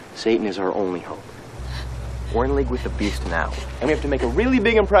Satan is our only hope. We're in league with the beast now, and we have to make a really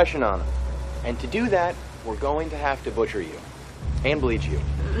big impression on him. And to do that, we're going to have to butcher you. And bleach you.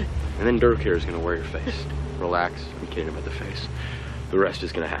 And then Dirk here is going to wear your face. Relax. I'm kidding about the face. The rest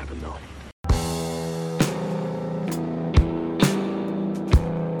is going to happen, though.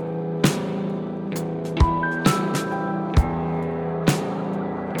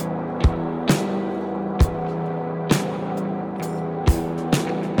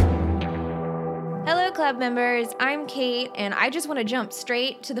 Club members, I'm Kate, and I just want to jump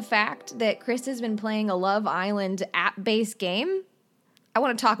straight to the fact that Chris has been playing a Love Island app-based game. I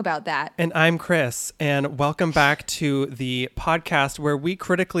want to talk about that. And I'm Chris, and welcome back to the podcast where we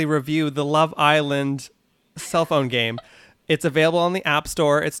critically review the Love Island cell phone game. It's available on the App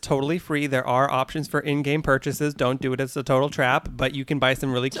Store. It's totally free. There are options for in-game purchases. Don't do it. It's a total trap, but you can buy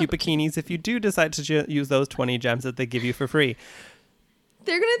some really cute bikinis if you do decide to use those 20 gems that they give you for free.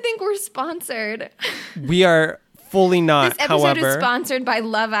 They're going to think we're sponsored. We are fully not, This episode however. is sponsored by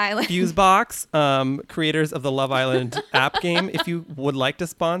Love Island. Fusebox, creators of the Love Island app game. If you would like to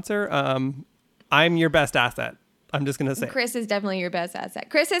sponsor, I'm your best asset. I'm just going to say. Chris is definitely your best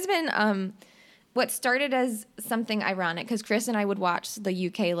asset. Chris has been what started as something ironic, because Chris and I would watch the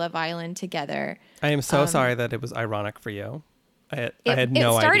UK Love Island together. I am so sorry that it was ironic for you. I had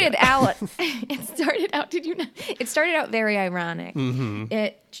no idea. It started out. Did you know? It started out very ironic. Mm-hmm.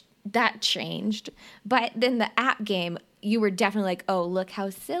 That changed, but then the app game, you were definitely like, "Oh, look how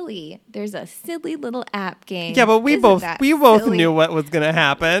silly! There's a silly little app game." Yeah, but we both knew what was gonna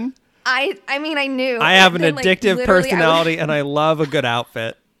happen. I mean, I knew. I have an addictive personality, and I love a good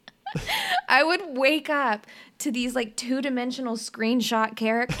outfit. I would wake up to these like 2-dimensional screenshot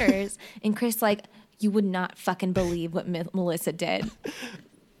characters, and Chris like, you would not fucking believe what Melissa did.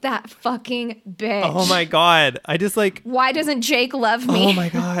 That fucking bitch. Oh my God. I just like... Why doesn't Jake love me? Oh my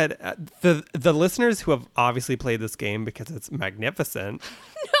God. The listeners who have obviously played this game because it's magnificent.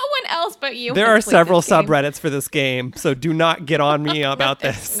 No one else but you. There are several subreddits for this game, so do not get on me about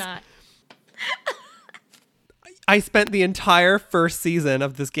this. Not. I spent the entire first season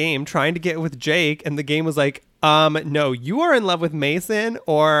of this game trying to get with Jake, and the game was like, no, you are in love with Mason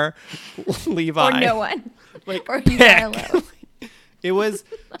or Levi. Or no one. Like, or pick. It was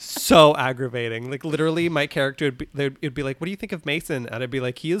so aggravating. Like, literally, my character it'd be like, what do you think of Mason? And I'd be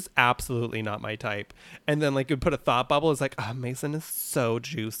like, he is absolutely not my type. And then, like, it would put a thought bubble. It's like, oh, Mason is so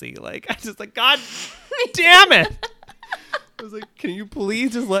juicy. Like, I just like, God damn it. I was like, can you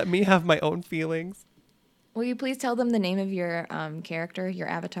please just let me have my own feelings? Will you please tell them the name of your character, your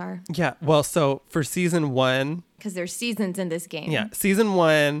avatar? Yeah. Well, so for season 1, because there's seasons in this game. Yeah. Season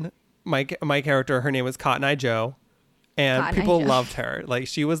 1, my character, her name was Cotton Eye Joe. And people loved her. Like,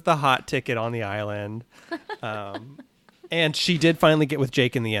 she was the hot ticket on the island. And she did finally get with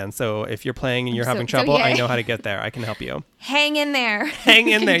Jake in the end. So if you're playing and you're having trouble, I know how to get there. I can help you. Hang in there. Hang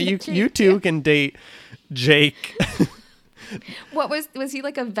in there. You too can date Jake. What was he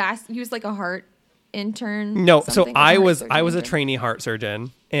like he was like a heart intern? No, so I was a trainee heart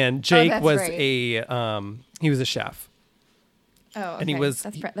surgeon, and Jake was right. He was a chef. Oh, okay. And he was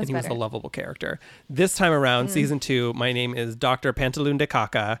a lovable character. This time around, season 2, my name is Dr. Pantaloon de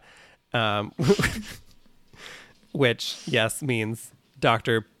Caca, which means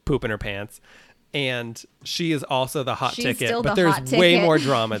Dr. Poop in her pants, and she is also the hot ticket. But there's way more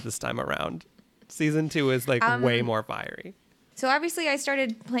drama this time around. Season 2 is like way more fiery. So obviously I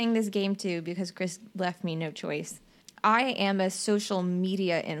started playing this game too because Chris left me no choice. I am a social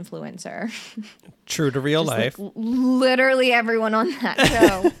media influencer. True to real life. Like literally everyone on that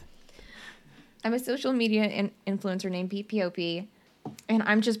show. I'm a social media influencer named PPOP, and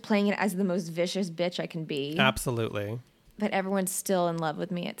I'm just playing it as the most vicious bitch I can be. Absolutely. But everyone's still in love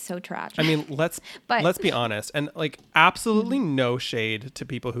with me. It's so tragic. I mean, let's be honest, and like absolutely no shade to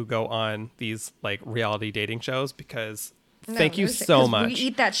people who go on these like reality dating shows because thank you so much. We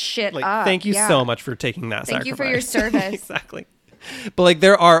eat that shit like, up. Thank you so much for taking that sacrifice. Thank you for your service. Exactly. But like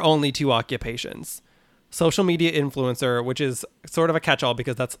there are only 2 occupations. Social media influencer, which is sort of a catch-all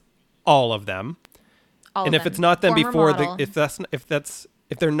because that's all of them. And if it's not them before if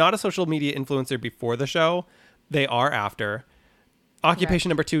they're not a social media influencer before the show, they are after. Occupation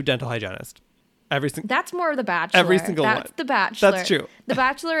number 2, dental hygienist. That's more of The Bachelor. Every single one. That's The Bachelor. That's true. The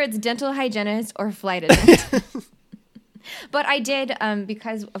Bachelor, it's dental hygienist or flight attendant. But I did,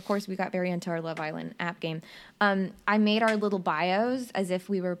 because, of course, we got very into our Love Island app game. I made our little bios as if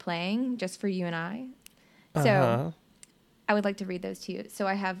we were playing, just for you and I. So I would like to read those to you. So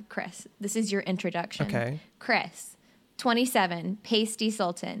I have Chris. This is your introduction. Okay. Chris, 27, pasty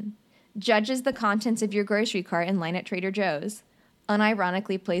sultan. Judges the contents of your grocery cart in line at Trader Joe's.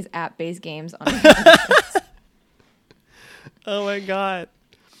 unironically plays app-based games on her. Oh my God.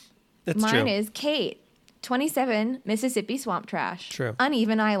 It's Mine true. is Kate, 27, Mississippi swamp trash. True.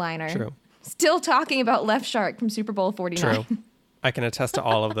 Uneven eyeliner. True. Still talking about Left Shark from Super Bowl 49. True. I can attest to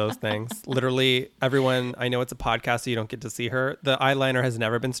all of those things. Literally, everyone, I know it's a podcast, so you don't get to see her. The eyeliner has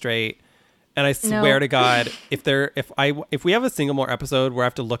never been straight. And I swear to God, if we have a single more episode where I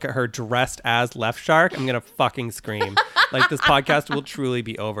have to look at her dressed as Left Shark, I'm gonna fucking scream. Like, this podcast will truly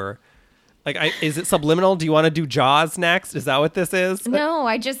be over. Like, is it subliminal? Do you want to do Jaws next? Is that what this is? No,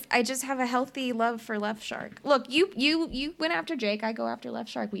 I just have a healthy love for Left Shark. Look, you went after Jake. I go after Left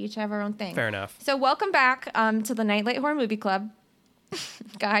Shark. We each have our own thing. Fair enough. So welcome back to the Nightlight Horror Movie Club,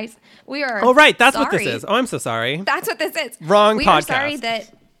 guys. We are. Oh right, that's sorry. what this is. Oh, I'm so sorry. That's what this is. Wrong we podcast. are sorry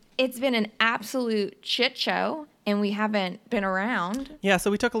that it's been an absolute shit show and we haven't been around. Yeah,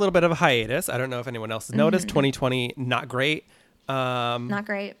 so we took a little bit of a hiatus. I don't know if anyone else has noticed. 2020, not great. Not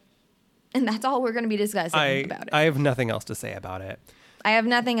great. And that's all we're going to be discussing about it. I have nothing else to say about it. I have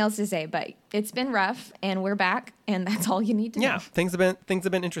nothing else to say, but it's been rough and we're back and that's all you need to know. Yeah, things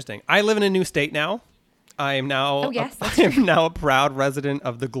have been interesting. I live in a new state now. I am now now a proud resident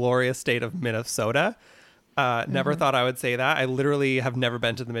of the glorious state of Minnesota. Never thought I would say that. I literally have never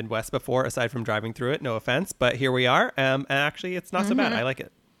been to the Midwest before, aside from driving through it. No offense, but here we are. And actually, it's not so bad. I like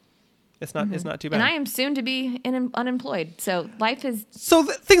it. It's not too bad. And I am soon to be unemployed, so life is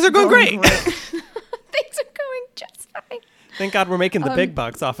things are going great. Things are going just fine. Thank God we're making the big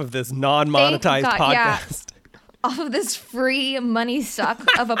bucks off of this non-monetized Thank God, podcast. yeah. Off of this free money suck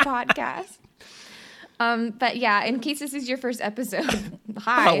of a podcast. But yeah, in case this is your first episode,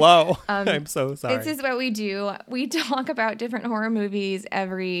 hi. Hello. I'm so sorry. This is what we do. We talk about different horror movies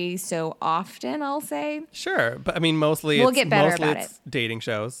every so often, I'll say. Sure, but I mean, mostly we'll get better about it's dating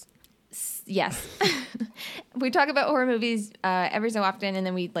shows. Yes. We talk about horror movies every so often, and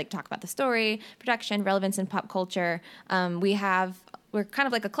then we talk about the story, production, relevance, and pop culture. We're kind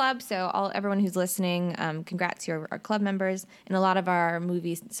of like a club, so everyone who's listening, congrats to our club members. And a lot of our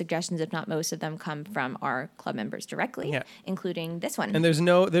movie suggestions, if not most of them, come from our club members directly, including this one. And there's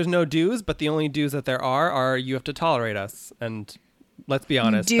no dues, but the only dues that there are you have to tolerate us. And let's be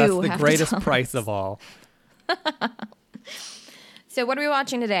honest, that's the greatest price of all. So what are we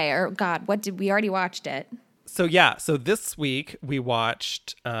watching today? Or God, we already watched it. So this week we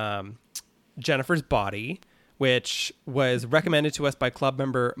watched Jennifer's Body, which was recommended to us by club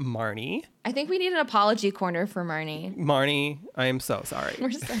member Marnie. I think we need an apology corner for Marnie. Marnie, I am so sorry.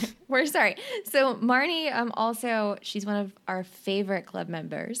 We're sorry. So Marnie, also, she's one of our favorite club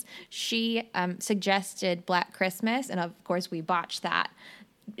members. She suggested Black Christmas, and of course we botched that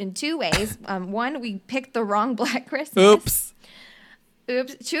in two ways. One, we picked the wrong Black Christmas. Oops.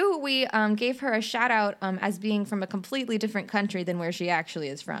 Two, we gave her a shout out as being from a completely different country than where she actually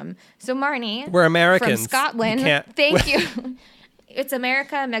is from. So Marnie, we're Americans. From Scotland. Thank you. It's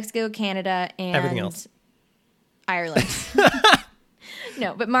America, Mexico, Canada, and everything else. Ireland.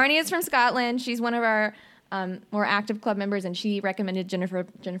 No, but Marnie is from Scotland. She's one of our more active club members, and she recommended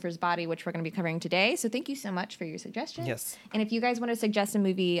Jennifer's Body, which we're going to be covering today. So thank you so much for your suggestion. Yes. And if you guys want to suggest a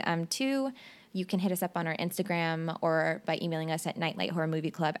movie too, you can hit us up on our Instagram or by emailing us at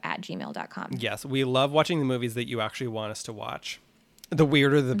nightlighthorrormovieclub@gmail.com. Yes, we love watching the movies that you actually want us to watch. The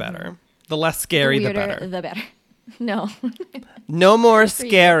weirder, the better. The less scary, the better. The better. No. No more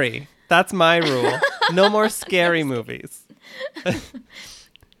scary. That's my rule. No more scary movies. All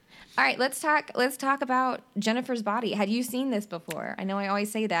right, let's talk about Jennifer's Body. Had you seen this before? I know I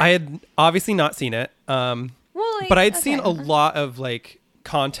always say that. I had obviously not seen it. But I'd seen a lot of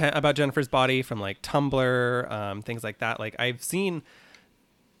content about Jennifer's Body from Tumblr, things like that. I've seen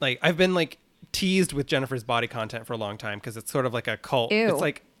I've been teased with Jennifer's Body content for a long time because it's sort of like a cult. Ew.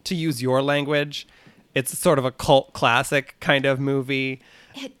 It's to use your language, it's sort of a cult classic kind of movie.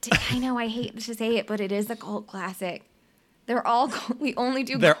 I know I hate to say it, but it is a cult classic. They're all we only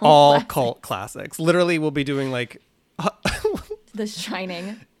do. They're all cult classics. Literally, we'll be doing The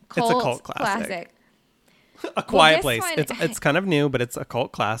Shining. It's a cult classic. A Quiet Place. It's kind of new, but it's a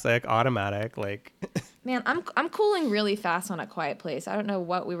cult classic. Automatic. Man, I'm cooling really fast on A Quiet Place. I don't know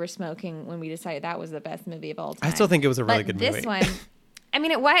what we were smoking when we decided that was the best movie of all time. I still think it was a really good movie. This one, I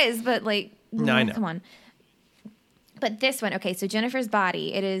mean, it was, but no, I know. Come on. But this one, okay. So Jennifer's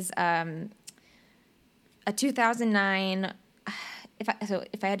Body. It is a 2009. If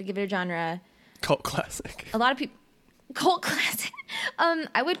I had to give it a genre, cult classic. A lot of people. Cult classic.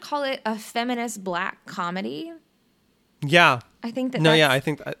 I would call it a feminist black comedy. Yeah. I think that. No, yeah, I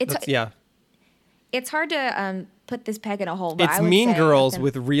think that's yeah. It's hard to put this peg in a hole. But It's I would Mean say Girls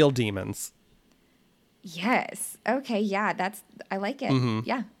with real demons. Yes. Okay. Yeah. I like it. Mm-hmm.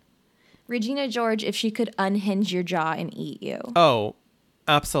 Yeah. Regina George, if she could unhinge your jaw and eat you. Oh,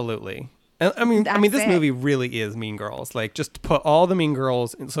 absolutely. And I mean, That's this it. movie really is Mean Girls. Like, just put all the Mean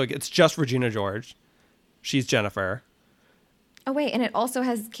Girls. So like, it's just Regina George. She's Jennifer. Oh, wait. And it also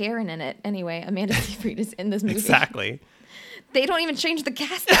has Karyn in it. Anyway, Amanda Seyfried is in this movie. Exactly. They don't even change the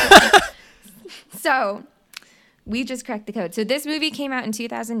cast. So we just cracked the code. So this movie came out in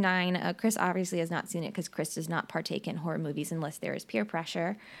 2009. Chris obviously has not seen it because Chris does not partake in horror movies unless there is peer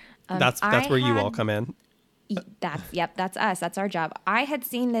pressure. That's where you all come in. That's us. That's our job. I had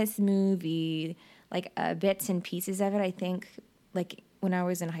seen this movie, like bits and pieces of it, I think, like when I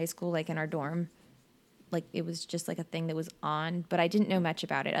was in high school, like in our dorm. Like it was just like a thing that was on, but I didn't know much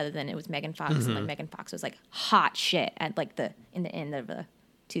about it other than it was Megan Fox, and then Megan Fox was like hot shit at like in the end of the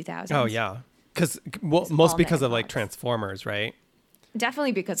 2000s. Oh yeah, most because Megan of like Fox. Transformers, right?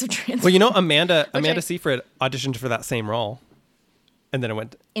 Definitely because of Transformers. Well, you know, Amanda Seyfried auditioned for that same role, and then it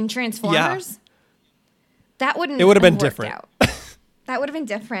went in Transformers. That wouldn't. It would have been worked different. Out. That would have been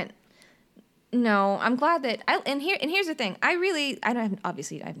different. No, I'm glad that here's the thing. I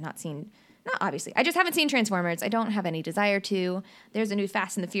just haven't seen Transformers. I don't have any desire to. There's a new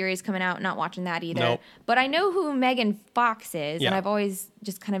Fast and the Furious coming out. Not watching that either. Nope. But I know who Megan Fox is, Yeah. and I've always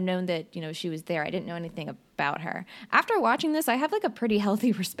just kind of known that, she was there. I didn't know anything about her. After watching this, I have like a pretty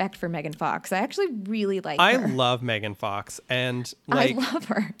healthy respect for Megan Fox. I actually really like her. I love Megan Fox, and like I love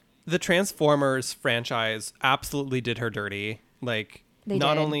her. the Transformers franchise absolutely did her dirty. Like They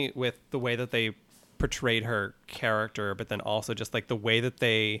not did. only with the way that they portrayed her character, but then also just like the way that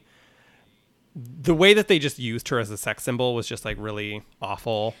they just used her as a sex symbol was just like really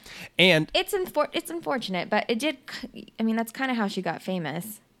awful. And It's unfortunate, but it did. I mean, that's kind of how she got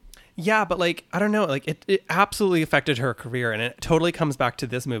famous. yeah, but like, I don't know, like it absolutely affected her career, and it totally comes back to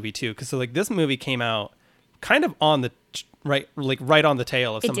this movie too. Cause so like this movie came out kind of on the right on the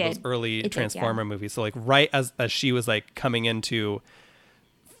tail of some of those early Transformer movies. So like right as she was like coming into,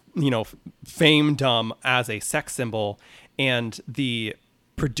 famedom as a sex symbol, and the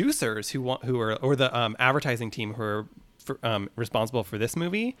producers who are the advertising team who are responsible for this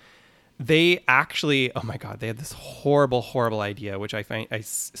movie, they actually, oh my God, they had this horrible idea, which I find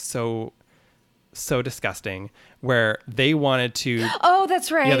so disgusting, where they wanted to, Oh,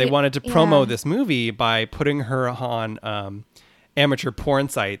 that's right. yeah, they wanted to promo this movie by putting her on amateur porn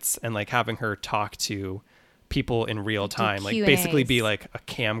sites and like having her talk to people in real time, like basically be like a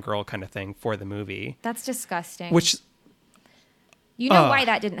cam girl kind of thing for the movie. That's disgusting. Which, you know why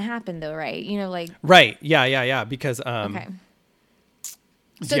that didn't happen though, right? right, yeah, because okay.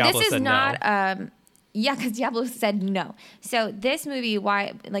 So Diablo this is said not no. because Diablo said no. So this movie,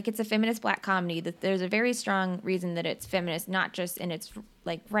 why, like, it's a feminist black comedy. That there's a very strong reason that it's feminist, not just in its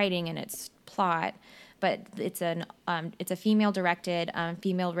like writing and its plot, but it's a female directed,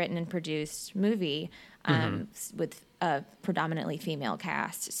 female written and produced movie with a predominantly female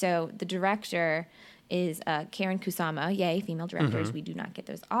cast. So the director is Karyn Kusama. Yay, female directors. We do not get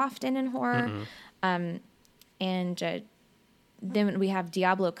those often in horror. And then we have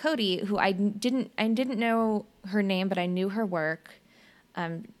Diablo Cody, who I didn't know her name, but I knew her work,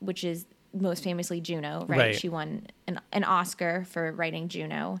 which is most famously Juno, right? She won an Oscar for writing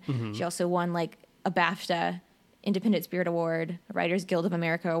Juno. She also won like a BAFTA, Independent Spirit Award, Writers Guild of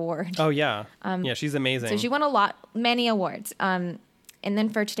America Award. Oh yeah, yeah, she's amazing. So she won many awards. And then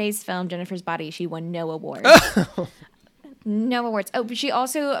for today's film, Jennifer's Body, she won no awards. No awards. Oh, but she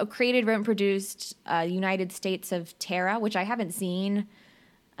also created, wrote, and produced United States of Terra, which I haven't seen,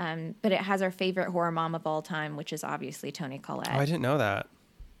 but it has our favorite horror mom of all time, which is obviously Toni Collette. Oh, I didn't know that.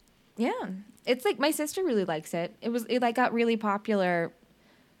 Yeah, it's like my sister really likes it. It like got really popular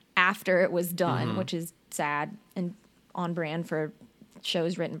after it was done, which is sad and on brand for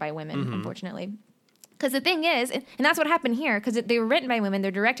shows written by women, unfortunately. Because the thing is, and that's what happened here, because they were written by women, they're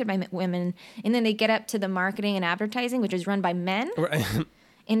directed by women, and then they get up to the marketing and advertising, which is run by men,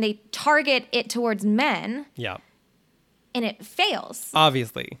 and they target it towards men, Yeah, and it fails.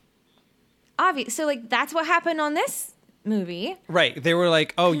 obviously. So, like, that's what happened on this movie. Right. They were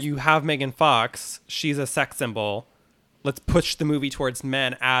like, oh, you have Megan Fox. She's a sex symbol. Let's push the movie towards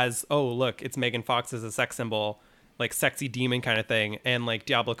men as, oh, look, it's Megan Fox as a sex symbol, like sexy demon kind of thing. And like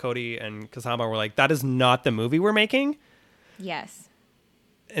Diablo Cody and Kusama were like, that is not the movie we're making. Yes.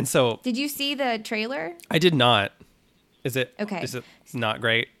 And so. Did you see the trailer? I did not. Is it? Okay. Is it not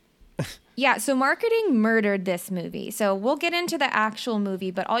great? Yeah, so marketing murdered this movie. So we'll get into the actual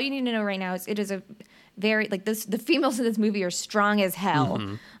movie, but all you need to know right now is it is a very, like, the females in this movie are strong as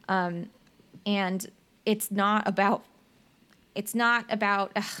hell. And it's not about it's not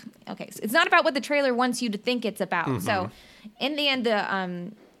about okay, so it's not about what the trailer wants you to think it's about. So in the end,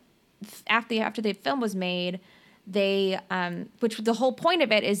 the after the film was made, they which the whole point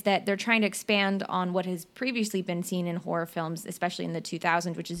of it is that they're trying to expand on what has previously been seen in horror films, especially in the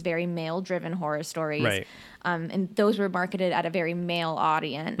 2000s, which is very male driven horror stories. Right. And those were marketed at a very male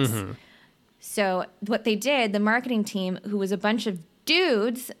audience. So what they did, the marketing team, who was a bunch of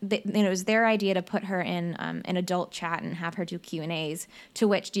dudes, it was their idea to put her in an adult chat and have her do Q&As, to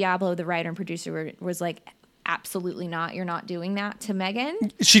which Diablo, the writer and producer, was like, absolutely not. You're not doing that to Megan.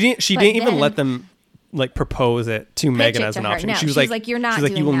 She didn't even let them like propose it to Megan as an option. No, she was like, you're not. She's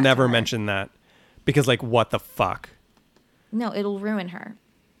like, you will never mention that because like, what the fuck? No, it'll ruin her.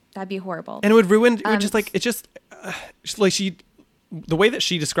 That'd be horrible. And it would ruin. It would just like it just like she. The way that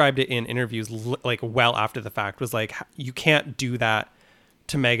she described it in interviews, like well after the fact, was like, you can't do that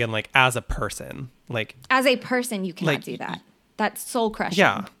to Megan, like as a person, like as a person, you cannot do that. That's soul crushing.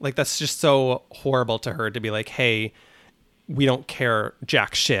 Yeah, like that's just so horrible to her to be like, hey, we don't care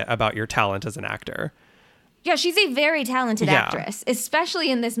jack shit about your talent as an actor. Yeah, she's a very talented actress, especially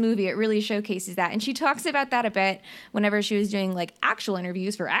in this movie. It really showcases that. And she talks about that a bit whenever she was doing like actual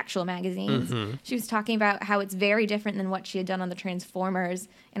interviews for actual magazines. She was talking about how it's very different than what she had done on the Transformers.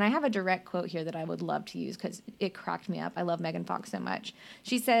 And I have a direct quote here that I would love to use because it cracked me up. I love Megan Fox so much.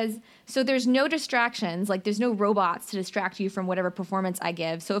 She says, so there's no distractions, like there's no robots to distract you from whatever performance I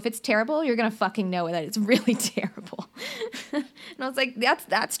give. So if it's terrible, you're going to fucking know that it's really terrible. And I was like,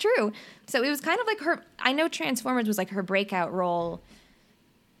 that's true. So it was kind of like her, I know Transformers was like her breakout role,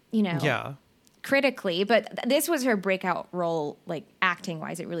 you know, critically, but this was her breakout role, like acting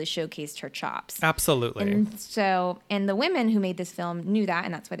wise. It really showcased her chops. Absolutely. And so, and the women who made this film knew that,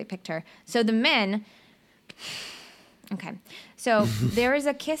 and that's why they picked her. So the men, okay. So there is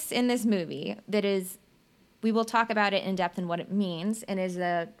a kiss in this movie that is, we will talk about it in depth and what it means, and is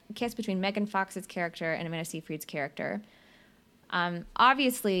a kiss between Megan Fox's character and Amanda Seyfried's character.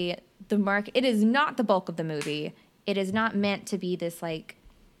 Obviously, it is not the bulk of the movie. It is not meant to be this, like,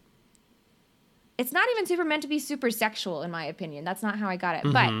 it's not even super meant to be super sexual, in my opinion. That's not how I got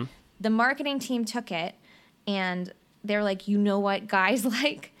it. But the marketing team took it, and they're like, you know what guys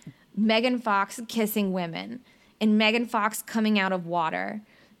like? Megan Fox kissing women, and Megan Fox coming out of water,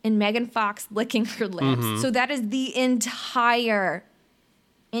 and Megan Fox licking her lips. So that is the entire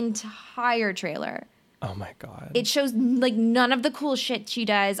trailer. Oh my God. It shows like none of the cool shit she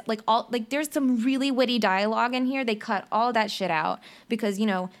does. Like there's some really witty dialogue in here. They cut all that shit out because, you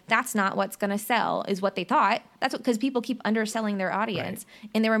know, that's not what's going to sell is what they thought. That's because people keep underselling their audience. Right.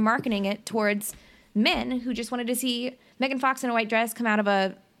 And they were marketing it towards men who just wanted to see Megan Fox in a white dress come out of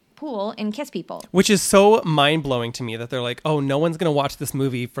a pool and kiss people. Which is so mind-blowing to me that they're like, oh, no one's going to watch this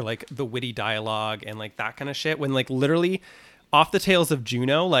movie for like the witty dialogue and like that kind of shit. When like literally off the Tales of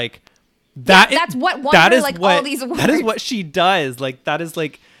Juno, like, that's what won her like all these awards. That is what she does. Like that is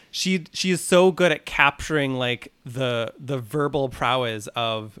like she is so good at capturing like the verbal prowess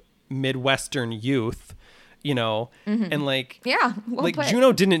of Midwestern youth, you know, and like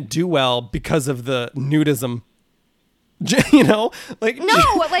Juno didn't do well because of the nudism, you know, like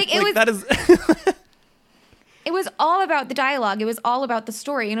it was that is. It was all about the dialogue. It was all about the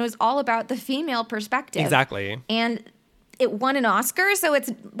story, and it was all about the female perspective. Exactly. And it won an Oscar, so it's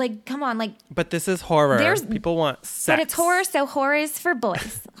like, come on, like. But this is horror. People want sex. But it's horror, so horror is for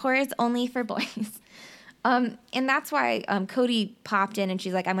boys. Horror is only for boys. And that's why Cody popped in and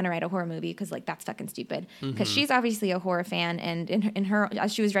she's like, I'm going to write a horror movie because like that's fucking stupid. Because she's obviously a horror fan, and in her,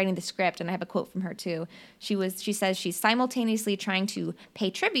 as she was writing the script, and I have a quote from her too, she says she's simultaneously trying to pay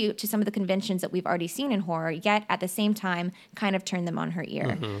tribute to some of the conventions that we've already seen in horror, yet at the same time kind of turn them on her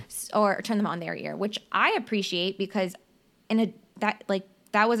ear or turn them on their ear, which I appreciate because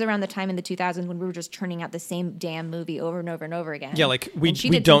that was around the time in the 2000s when we were just turning out the same damn movie over and over and over again. Yeah, like we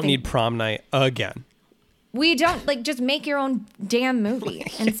don't need Prom Night again. We don't, like, just make your own damn movie.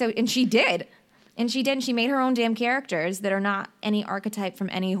 And she did. And she made her own damn characters that are not any archetype from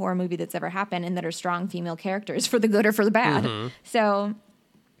any horror movie that's ever happened and that are strong female characters for the good or for the bad. So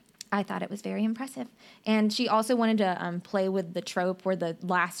I thought it was very impressive. And she also wanted to play with the trope where the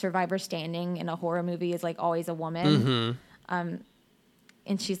last survivor standing in a horror movie is like always a woman.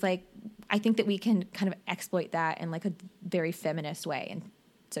 And she's like, I think that we can kind of exploit that in like a very feminist way. And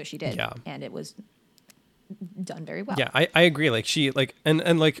so she did. Yeah. And it was done very well. Yeah, I agree. Like she like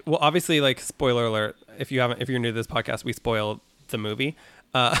and like, well, obviously, like, spoiler alert, if you're new to this podcast, we spoil the movie.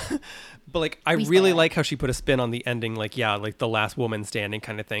 But like I really like how she put a spin on the ending, like, yeah, like the last woman standing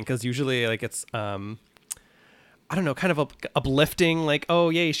kind of thing, because usually like it's I don't know, kind of uplifting, like, oh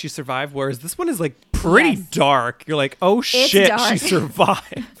yay, she survived, whereas this one is like pretty Yes. dark. You're like, oh shit, dark. she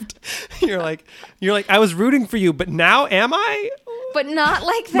survived. you're like, I was rooting for you, but now am I? But not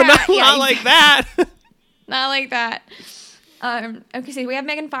like But that. not like that. Not like that. Okay, so we have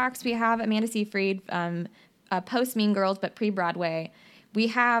Megan Fox. We have Amanda Seyfried, post Mean Girls, but pre-Broadway. We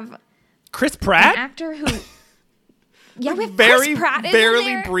have Chris an Pratt? actor who... Yeah, we have Very, Chris Pratt in barely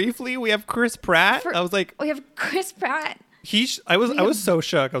there. briefly, we have Chris Pratt. I was like, We have Chris Pratt. I was so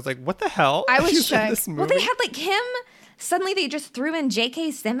shook. I was like, what the hell? I was He's in shook. this Well, movie? they had like him. Suddenly, they just threw in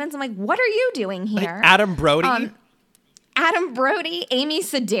J.K. Simmons. I'm like, what are you doing Like here? Adam Brody. Adam Brody, Amy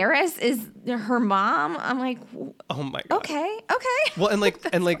Sedaris is her mom. I'm like, Oh my god. okay. Well, and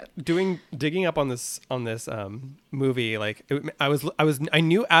like digging up on this movie, like I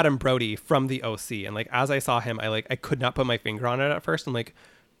knew Adam Brody from the OC, and like as I saw him, I could not put my finger on it at first. I'm like,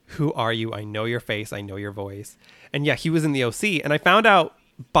 who are you? I know your face, I know your voice, and yeah, he was in the OC, and I found out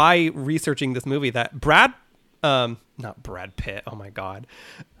by researching this movie that not Brad Pitt. Oh my god,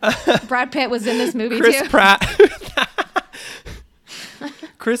 Brad Pitt was in this movie Chris too. Pratt.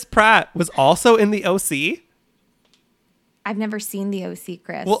 Chris Pratt was also in the OC. I've never seen the OC,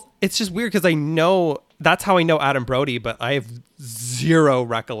 Chris. Well, it's just weird because I know that's how I know Adam Brody, but I have zero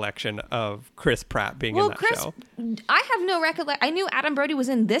recollection of Chris Pratt being in that show. I have no recollection. I knew Adam Brody was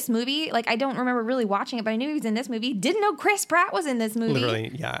in this movie. Like, I don't remember really watching it, but I knew he was in this movie. Didn't know Chris Pratt was in this movie.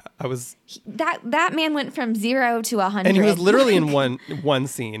 Literally, yeah. That man went from 0 to 100. And he was literally in one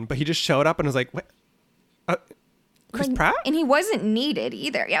scene, but he just showed up and was like, what? Chris Pratt? And he wasn't needed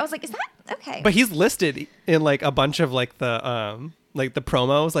either. Yeah, I was like, is that okay? But he's listed in like a bunch of like the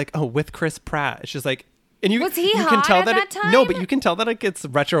promos, like, oh, with Chris Pratt. It's just like, and Was he you can hot tell at that that time? No, but you can tell that it gets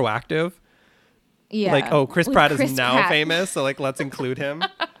retroactive. Yeah. Like, oh, Chris With Pratt Chris is now Pratt. famous, so like let's include him.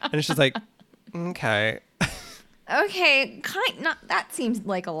 And it's just like, okay. Okay, that seems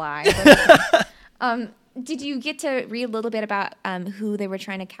like a lie. But, did you get to read a little bit about who they were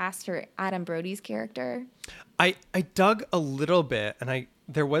trying to cast for Adam Brody's character? I dug a little bit, and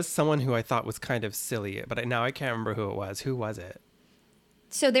there was someone who I thought was kind of silly, but now I can't remember who it was. Who was it?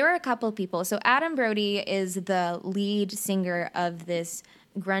 So there were a couple of people. So Adam Brody is the lead singer of this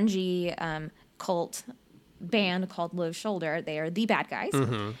grungy cult band called Low Shoulder. They are the bad guys.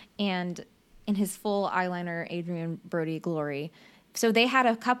 Mm-hmm. And in his full eyeliner Adrian Brody glory. So they had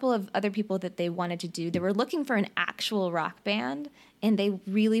a couple of other people that they wanted to do. They were looking for an actual rock band, and they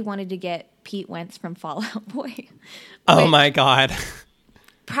really wanted to get Pete Wentz from Fall Out Boy. Oh my god.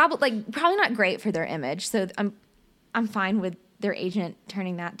 Probably not great for their image. So I'm fine with their agent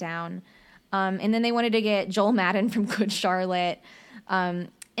turning that down. And then they wanted to get Joel Madden from Good Charlotte. And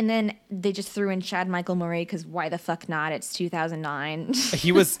then they just threw in Chad Michael Murray because why the fuck not? It's 2009.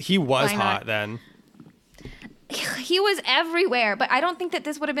 He was Why hot not? then. He was everywhere, but I don't think that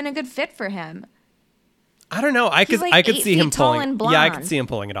this would have been a good fit for him. I don't know. I He's could like 8 see him feet tall pulling. and Yeah, I could blonde. see him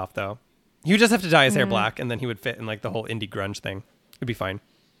pulling it off though. He would just have to dye his hair black, and then he would fit in like the whole indie grunge thing. It'd be fine.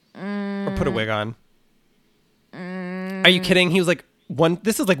 Or put a wig on. Are you kidding? He was like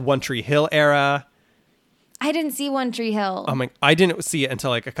This is like One Tree Hill era. I didn't see One Tree Hill. I didn't see it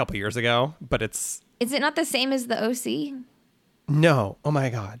until like a couple years ago, but it's Is it not the same as the OC? no. Oh my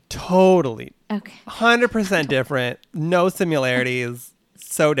god, totally, Okay. 100% different. No similarities.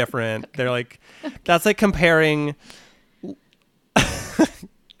 So different. Okay. They're like, that's like comparing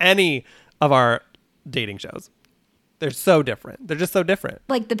any of our dating shows. They're so different. They're just so different.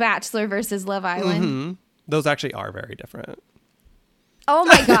 Like The Bachelor versus Love Island. Mm-hmm. Those actually are very different. Oh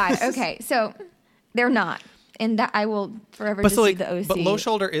my god. Okay, so they're not, and that I will forever just see the OC. But Low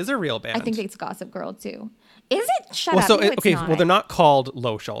Shoulder is a real band. I think it's Gossip Girl too. Is it? Shut well, up. so No, it's not. well, they're not called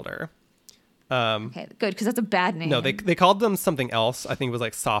Low Shoulder. Okay, good, because that's a bad name. No, they called them something else. I think it was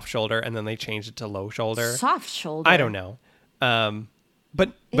like Soft Shoulder, and then they changed it to Low Shoulder. Soft Shoulder. I don't know.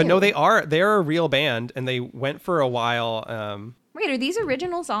 But no, Ew. they're a real band, and they went for a while. Wait, are these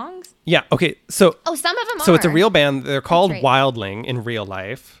original songs? Yeah. Okay. So Oh, some of them are. so it's a real band. They're called right. Wildling in real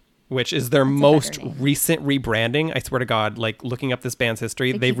life, which is their That's a most better name. recent rebranding. I swear to God, like looking up this band's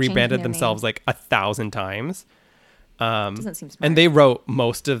history, They they've keep changing rebranded their themselves name. like 1,000 times. Doesn't seem smart. And they wrote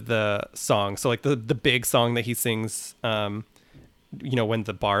most of the songs. So like the big song that he sings, when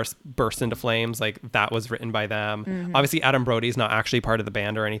the bars burst into flames, like that was written by them. Mm-hmm. Obviously, Adam Brody's not actually part of the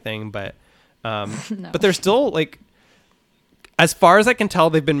band or anything, but No. but they're still like, as far as I can tell,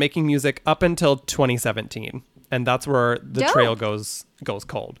 they've been making music up until 2017, and that's where the Dope. trail goes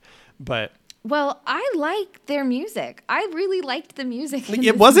cold. But Well, I like their music. I really liked the music. in it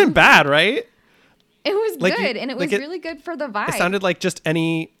this wasn't movie. bad, right? It was Like, good, and it was like really good for the vibe. It sounded like just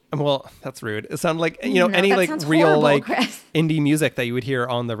any. Well, that's rude. It sounded like No, any that like sounds real horrible, like Chris. indie music that you would hear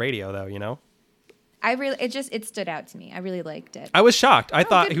on the radio, though. it stood out to me. I really liked it. I was shocked. I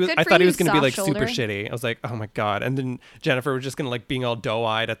thought good I for thought he you, was going to be like soft super shoulder. shitty. I was like, oh my god. And then Jennifer was just going to like being all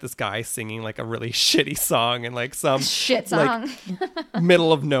doe-eyed at this guy singing like a really shitty song and like some Shit song. like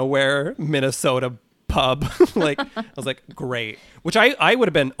middle of nowhere Minnesota pub. Like I was like, great. Which I would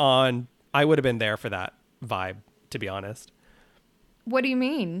have been on. I would have been there for that vibe, to be honest. What do you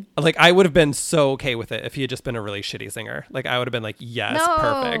mean? Like I would have been so okay with it if he had just been a really shitty singer. Like I would have been like, yes, No.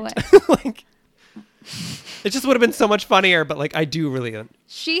 perfect. Like it just would have been so much funnier. But like I do really.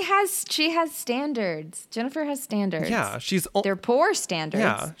 She has standards. Jennifer has standards. Yeah, They're poor standards.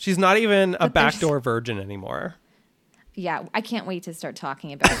 Yeah, she's not even a But there's- backdoor virgin anymore. Yeah, I can't wait to start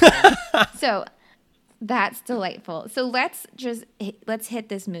talking about that. So that's delightful. So let's hit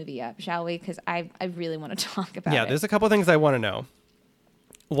this movie up, shall we? Because I really want to talk about Yeah, it. there's a couple things I want to know.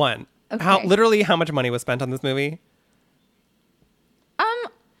 One, Okay. how much money was spent on this movie?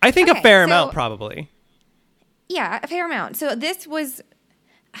 I think a okay, fair so- amount, probably. Yeah, a fair amount. So this was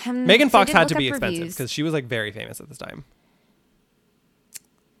Megan so I Fox did had look to be up expensive reviews. because she was like very famous at this time.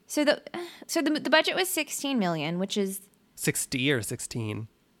 So the budget was 16 million, which is 60 or 16.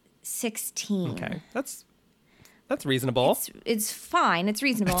 16. Okay, that's reasonable. It's fine. It's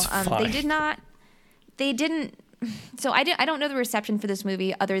reasonable. It's fine. They didn't. So I don't know the reception for this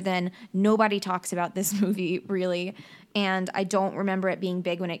movie other than nobody talks about this movie really, and I don't remember it being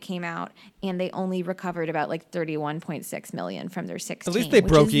big when it came out. And they only recovered about like 31.6 million from their 16. At least they which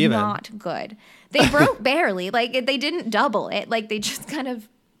broke is even. Not good. They broke barely. Like they didn't double it. Like they just kind of.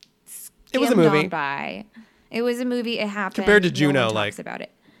 It was a skimmed movie. on by. It was a movie. It happened. Compared to No Juno, one like- talks about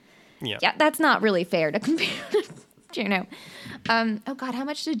it. Yeah. Yeah, that's not really fair to compare to Juno. Oh God, how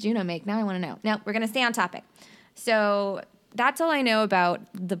much did Juno make? Now I want to know. No, we're gonna stay on topic. So that's all I know about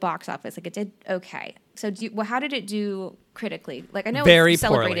the box office. Like it did okay. So how did it do critically? Like I know Very it's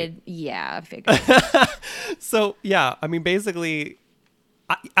celebrated. Yeah, I figured. So yeah, I mean, basically,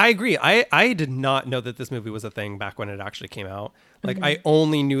 I agree. I did not know that this movie was a thing back when it actually came out. Like I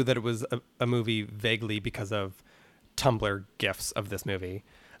only knew that it was a movie vaguely because of Tumblr gifs of this movie.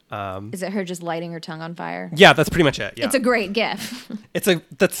 Is it her just lighting her tongue on fire? Yeah, that's pretty much it. Yeah. It's a great gif.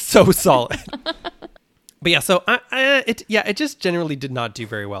 That's so solid. But yeah, so it just generally did not do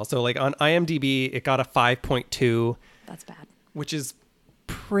very well. So like on IMDb, it got a 5.2, That's bad. which is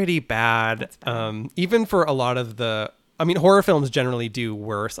pretty bad. That's bad. Even for a lot of horror films generally do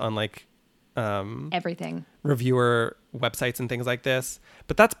worse on like Everything. reviewer websites and things like this,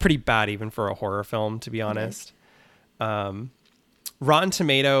 but that's pretty bad even for a horror film, to be honest. Rotten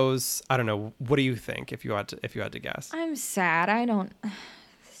Tomatoes, I don't know. What do you think if you had to guess? I'm sad. I don't.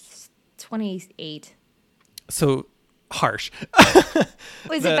 28. So harsh.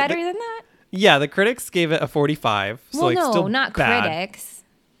 Was it better than that? Yeah, the critics gave it a 45. So Well, like no, still not bad. critics.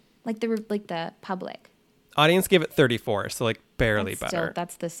 Like the public. Audience gave it 34, so like barely better.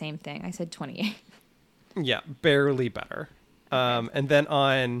 That's the same thing. I said 28. Yeah, barely better. And then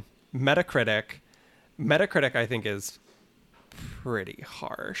on Metacritic I think is pretty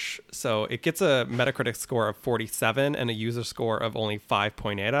harsh. So it gets a Metacritic score of 47 and a user score of only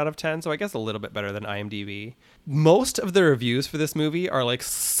 5.8 out of 10. So I guess a little bit better than IMDb. Most of the reviews for this movie are like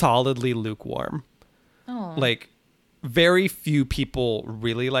solidly lukewarm. Oh. Like very few people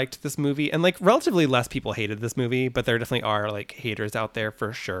really liked this movie, and like relatively less people hated this movie, but there definitely are like haters out there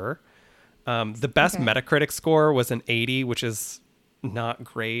for sure. The best Okay. Metacritic score was an 80, which is not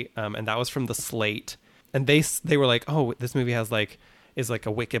great. And that was from the Slate. And they were like, oh, this movie is like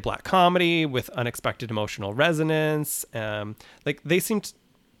a wicked black comedy with unexpected emotional resonance. Like they seemed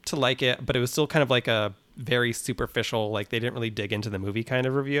to like it, but it was still kind of like a very superficial, like they didn't really dig into the movie kind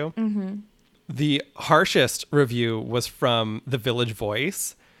of review. Mm-hmm. The harshest review was from The Village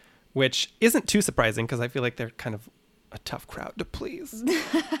Voice, which isn't too surprising because I feel like they're kind of a tough crowd to please.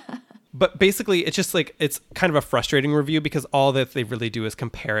 But basically, it's just like, it's kind of a frustrating review because all that they really do is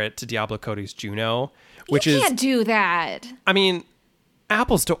compare it to Diablo Cody's Juno, which you can't do that. I mean,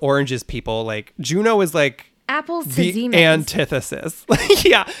 apples to oranges, people. Like, Juno is like Apples to the demons. antithesis. Like,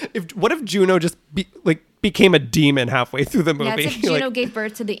 yeah. What if Juno just became a demon halfway through the movie? Yeah, it's if Juno Like, gave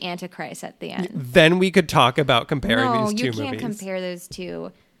birth to the Antichrist at the end. then we could talk about comparing No, these two you movies. can't compare those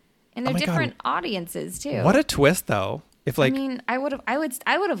two. And they're Oh my God. different audiences too. What a twist, though. If like, I mean, I would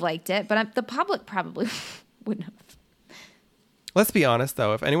have liked it, but the public probably wouldn't have. let's be honest,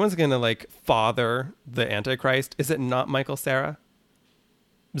 though. If anyone's gonna like father the Antichrist, is it not Michael Cera?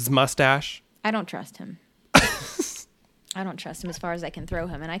 His mustache. I don't trust him. I don't trust him as far as I can throw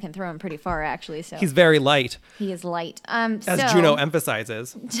him, and I can throw him pretty far actually. So He's very light, he is light. as So, Juno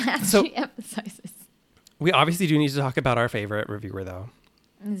emphasizes. as So- she emphasizes. We obviously do need to talk about our favorite reviewer, though.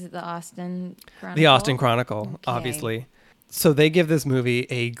 Is it the Austin Chronicle? The Austin Chronicle, Okay. obviously. So they give this movie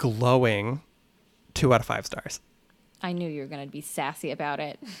a glowing 2 out of 5 stars. I knew you were going to be sassy about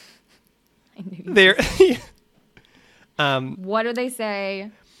it. I knew you. They're, What do they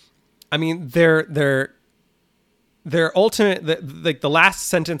say? I mean, their ultimate, the last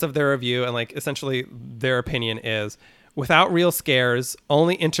sentence of their review and like essentially their opinion is, without real scares,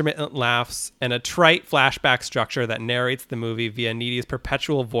 only intermittent laughs, and a trite flashback structure that narrates the movie via Needy's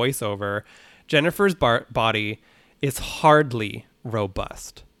perpetual voiceover, Jennifer's body is hardly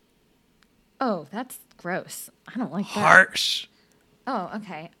robust. Oh, that's gross. I don't like that. Harsh. Oh,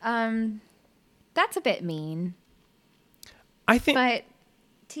 okay. That's a bit mean, I think, but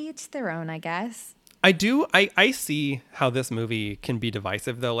to each their own, I guess. I see how this movie can be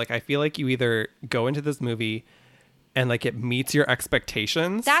divisive though. Like, I feel like you either go into this movie and like it meets your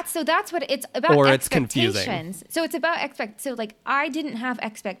expectations. That's what it's about. Or it's confusing. Expectations. So it's about so like I didn't have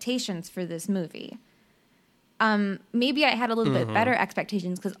expectations for this movie. Maybe I had a little bit better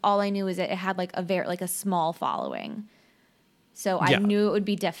expectations because all I knew is that it had like a small following. So I knew it would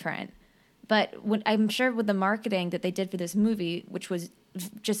be different. But I'm sure with the marketing that they did for this movie, which was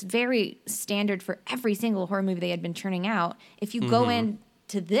just very standard for every single horror movie they had been churning out, if you go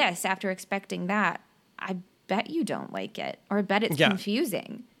into this after expecting that, I bet you don't like it, or I bet it's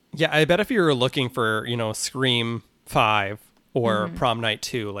confusing. Yeah, I bet if you were looking for, Scream 5 or Prom Night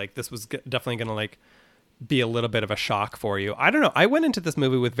 2, like this was definitely going to like be a little bit of a shock for you. I don't know. I went into this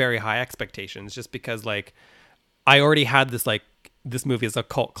movie with very high expectations just because like I already had this like this movie is a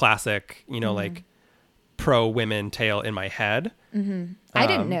cult classic, like pro women tale in my head. I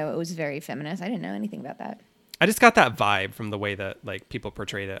didn't know it was very feminist. I didn't know anything about that. I just got that vibe from the way that like people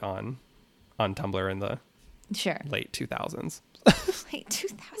portrayed it on Tumblr in the late 2000s. Late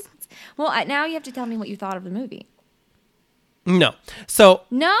 2000s. Well, now you have to tell me what you thought of the movie. No. So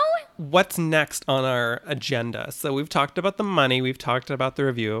no. What's next on our agenda? So we've talked about the money. We've talked about the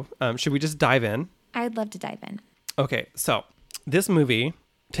review. Should we just dive in? I'd love to dive in. Okay. So this movie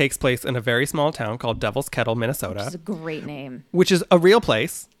takes place in a very small town called Devil's Kettle, Minnesota. Which is a great name. Which is a real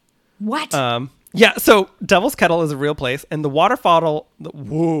place. What? Yeah, so Devil's Kettle is a real place, and the waterfall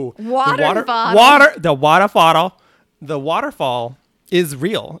is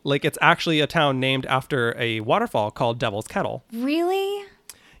real. Like, it's actually a town named after a waterfall called Devil's Kettle. Really?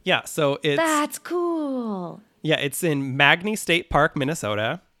 Yeah, so that's cool. Yeah, it's in Magny State Park,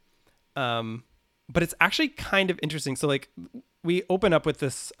 Minnesota. But it's actually kind of interesting. So, like, we open up with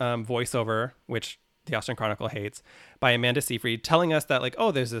this voiceover, which the Austin Chronicle hates, by Amanda Seyfried, telling us that, like,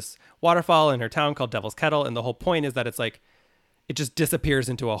 oh, there's this waterfall in her town called Devil's Kettle, and the whole point is that it's like it just disappears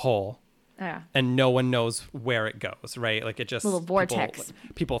into a hole. Yeah. And no one knows where it goes, right? Like, it just little vortex.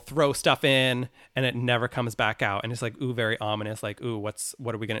 People throw stuff in and it never comes back out. And it's like, ooh, very ominous. Like, ooh,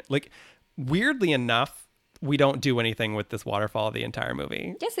 what are we gonna like? Weirdly enough, we don't do anything with this waterfall the entire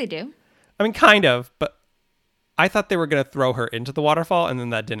movie. Yes, they do. I mean, kind of, but I thought they were gonna throw her into the waterfall, and then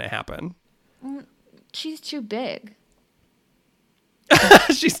that didn't happen. She's too big.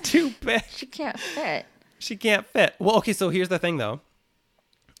 She's too big. She can't fit. She can't fit. Well, okay, so here's the thing, though.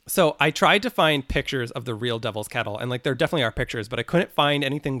 So I tried to find pictures of the real Devil's Kettle, and like there definitely are pictures, but I couldn't find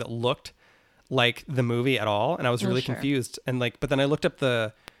anything that looked like the movie at all, and I was really confused. And like, but then I looked up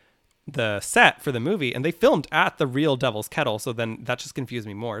the set for the movie, and they filmed at the real Devil's Kettle, so then that just confused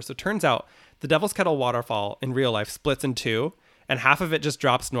me more. So it turns out the Devil's Kettle waterfall in real life splits in two, and half of it just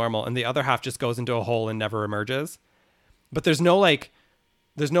drops normal, and the other half just goes into a hole and never emerges. But there's no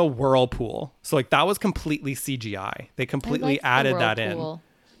whirlpool, so like that was completely CGI. They completely added that in.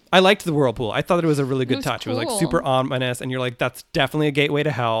 I liked the whirlpool. I thought it was a really good touch. Cool. It was like super ominous, and you're like, that's definitely a gateway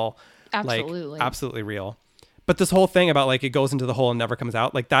to hell. Absolutely. Like, absolutely real. But this whole thing about like it goes into the hole and never comes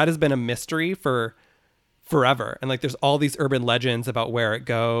out, like that has been a mystery for forever. And like there's all these urban legends about where it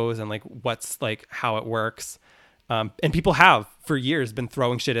goes and like what's like how it works. And people have for years been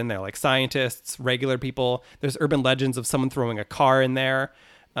throwing shit in there, like scientists, regular people. There's urban legends of someone throwing a car in there.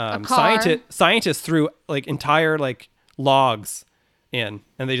 Scientists threw like entire like logs in,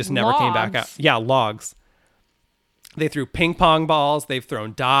 and they just never came back out. Yeah, logs. They threw ping pong balls. They've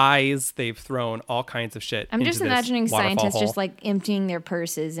thrown dyes. They've thrown all kinds of shit. I'm just imagining scientists just like emptying their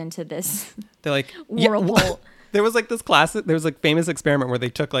purses into this. They're like whirlpool. Yeah, there was like this classic. There was like famous experiment where they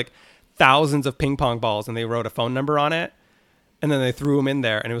took like thousands of ping pong balls and they wrote a phone number on it, and then they threw them in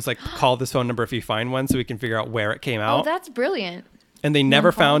there, and it was like, call this phone number if you find one, so we can figure out where it came out. Oh, that's brilliant. And they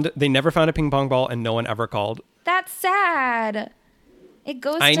never found a ping pong ball, and no one ever called. That's sad. It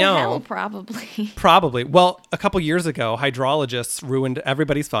goes to hell, probably. Probably. Well, a couple years ago, hydrologists ruined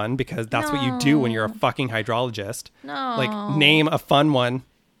everybody's fun, because that's what you do when you're a fucking hydrologist. No. Like, name a fun one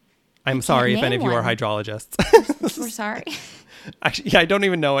I'm sorry if name any of you are one. hydrologists. We're sorry. Actually, yeah, I don't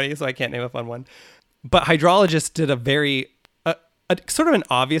even know any, so I can't name a fun one. But hydrologists did a sort of an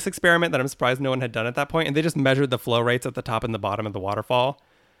obvious experiment that I'm surprised no one had done at that point, and they just measured the flow rates at the top and the bottom of the waterfall,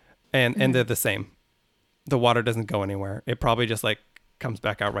 and they're the same. The water doesn't go anywhere. It probably just like comes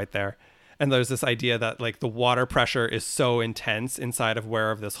back out right there. And there's this idea that like the water pressure is so intense inside of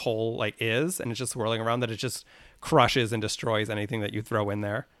wherever this hole like is, and it's just swirling around, that it just crushes and destroys anything that you throw in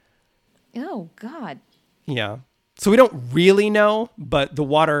there. Oh, God. Yeah. So we don't really know, but the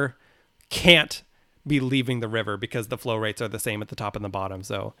water can't be leaving the river because the flow rates are the same at the top and the bottom.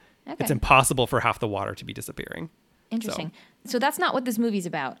 So it's impossible for half the water to be disappearing. Interesting. So that's not what this movie's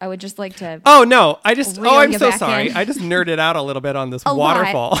about. I would just like to... Oh, no. I'm you so back sorry. in. I just nerded out a little bit on this A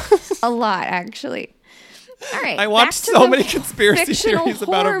waterfall. A lot, actually. All right. I watched back to so the many conspiracy fictional theories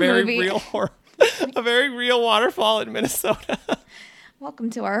about a horror very movie. real a very real waterfall in Minnesota. Welcome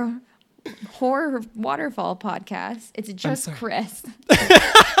to our horror waterfall podcast. It's just sorry. Chris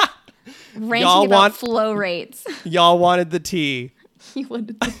ranting about flow rates. Y'all wanted the tea. You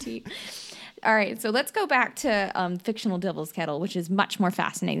wanted the tea. All right, so let's go back to fictional Devil's Kettle, which is much more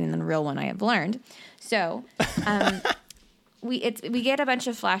fascinating than the real one, I have learned. So we get a bunch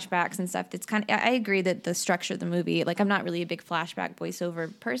of flashbacks and stuff. That's kind of, I agree that the structure of the movie, like I'm not really a big flashback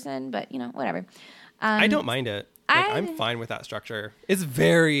voiceover person, but whatever. I don't mind it. Like, I'm fine with that structure. It's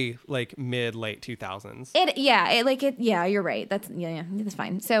very like late 2000s. You're right. That's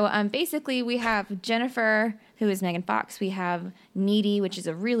fine. So basically we have Jennifer, who is Megan Fox. We have Needy, which is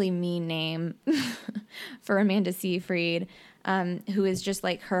a really mean name for Amanda Seyfried, who is just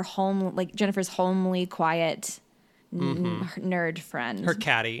like Jennifer's homely, quiet nerd friend. Her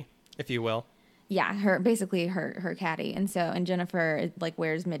caddy, if you will. Yeah, her caddy. And Jennifer like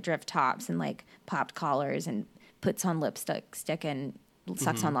wears midriff tops and like popped collars and puts on lipstick and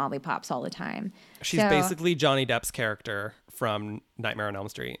sucks on lollipops all the time. She's basically Johnny Depp's character from Nightmare on Elm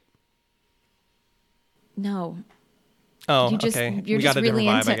Street. No. Oh, okay. We got a really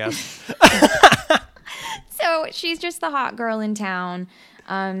different vibe, I guess. So she's just the hot girl in town.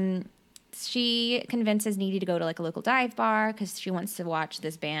 She convinces Needy to go to like a local dive bar because she wants to watch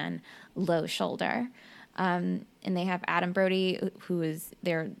this band Low Shoulder. And they have Adam Brody, who is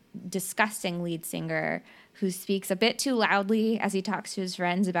their disgusting lead singer, who speaks a bit too loudly as he talks to his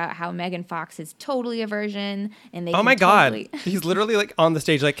friends about how Megan Fox is totally a virgin, and they. Oh my God! He's literally like on the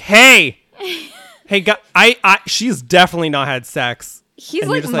stage, like, "Hey, hey, she's definitely not had sex." He's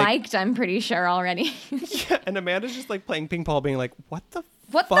like mic'd, I'm pretty sure already. Yeah, and Amanda's just like playing ping pong, being like, "What the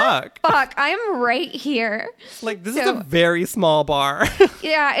fuck? I'm right here." Like, this is a very small bar.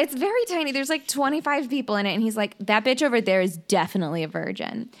 Yeah, it's very tiny. There's like 25 people in it, and he's like, "That bitch over there is definitely a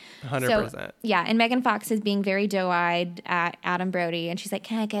virgin." 100%. So, yeah, and Megan Fox is being very doe-eyed at Adam Brody, and she's like,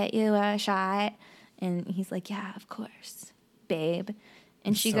 "Can I get you a shot?" And he's like, "Yeah, of course, babe."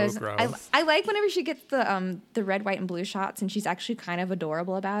 And she goes, I like whenever she gets the red, white, and blue shots, and she's actually kind of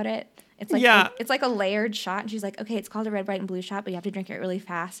adorable about it. It's like it's like a layered shot, and she's like, "Okay, it's called a red, white, and blue shot, but you have to drink it really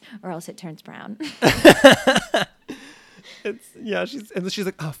fast, or else it turns brown." She's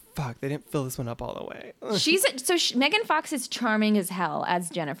like, "Oh fuck, they didn't fill this one up all the way." Megan Fox is charming as hell as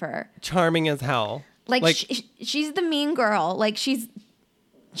Jennifer. Charming as hell. Like she's the mean girl. Like she's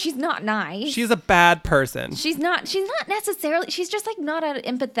not nice. She's a bad person. She's not necessarily. She's just like not an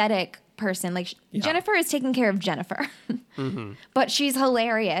empathetic person. Like Jennifer is taking care of Jennifer, but she's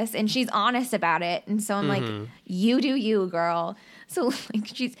hilarious and she's honest about it. And so I'm like, you do you, girl. So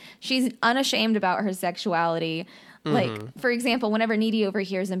like she's unashamed about her sexuality. Like for example, whenever Needy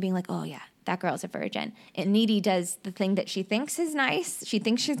overhears them being like, "Oh yeah, that girl's a virgin," and Needy does the thing that she thinks is nice. She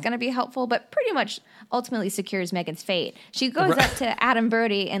thinks she's going to be helpful, but pretty much ultimately secures Megan's fate. She goes up to Adam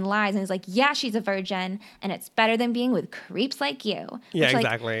Brody and lies and is like, "Yeah, she's a virgin, and it's better than being with creeps like you." Yeah, Which,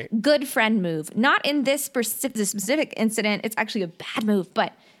 exactly. Like, good friend move. Not in this specific incident. It's actually a bad move,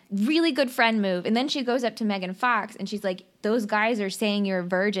 but really good friend move. And then she goes up to Megan Fox and she's like, "Those guys are saying you're a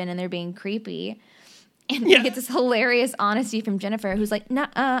virgin and they're being creepy." And we get this hilarious honesty from Jennifer, who's like, "Nah,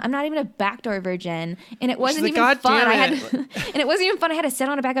 I'm not even a backdoor virgin, and it wasn't even fun. And it wasn't even fun. I had to sit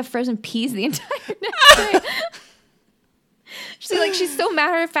on a bag of frozen peas the entire next day." She's so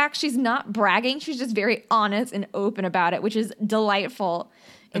matter of fact. She's not bragging. She's just very honest and open about it, which is delightful.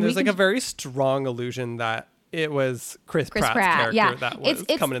 And there's like a very strong illusion that it was Chris Pratt's character that was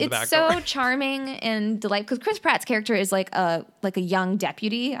coming in the back door. It's so charming and delightful because Chris Pratt's character is like a young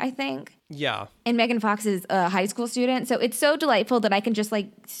deputy, I think. Yeah. And Megan Fox is a high school student. So it's so delightful that I can just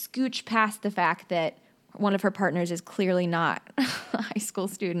like scooch past the fact that one of her partners is clearly not a high school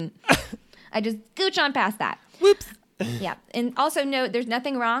student. I just scooch on past that. Whoops. Yeah. And also note, there's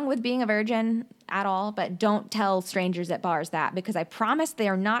nothing wrong with being a virgin at all, but don't tell strangers at bars that, because I promise they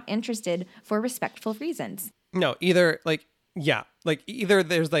are not interested for respectful reasons. No, either like, yeah, like either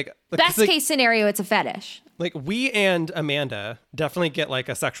there's like Best case scenario, it's a fetish. Like we and Amanda definitely get like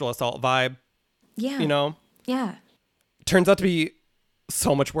a sexual assault vibe. Yeah. You know? Yeah. Turns out to be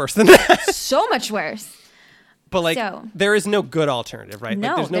so much worse than that. So much worse. But like, there is no good alternative, right?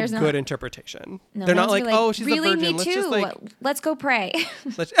 No, like, there's no good not. interpretation. No, they're not like, oh, she's really, a virgin. me too. Let's go pray.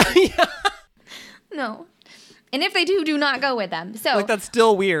 Yeah. No. And if they do not go with them. So like that's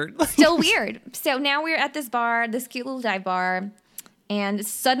still weird. Still weird. So now we're at this bar, this cute little dive bar, and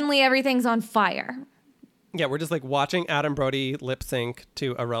suddenly everything's on fire. Yeah, we're just like watching Adam Brody lip sync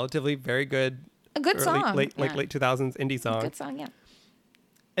to a relatively very good, song, late 2000s indie song. Good song, yeah.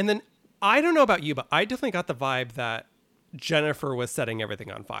 And then I don't know about you, but I definitely got the vibe that Jennifer was setting everything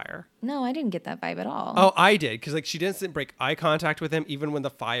on fire. No, I didn't get that vibe at all. Oh, I did, because like she didn't break eye contact with him even when the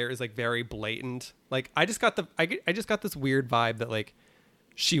fire is like very blatant. Like I just got this weird vibe that like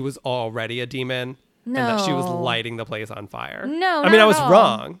she was already a demon and that she was lighting the place on fire. No, I mean I was all.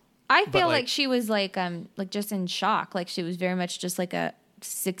 wrong. I feel like she was like just in shock. Like she was very much just like a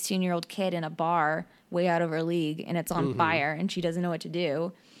 16-year-old kid in a bar way out of her league, and it's on fire and she doesn't know what to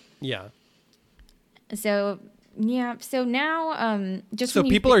do. Yeah. So yeah. So now just so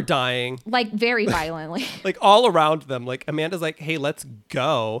people are dying like very violently. like all around them. Like Amanda's like, hey, let's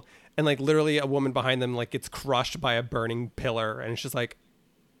go. And like literally a woman behind them like gets crushed by a burning pillar, and it's just like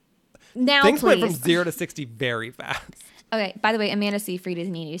now things please. went from 0 to 60 very fast. Okay, by the way, Amanda Seyfried is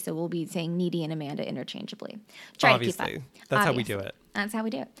Needy, so we'll be saying Needy and Amanda interchangeably. Try Obviously. to keep up. That's how we do it. That's how we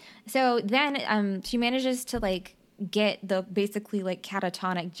do it. So then she manages to like get the basically like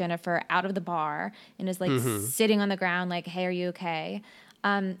catatonic Jennifer out of the bar and is like sitting on the ground like, hey, are you okay?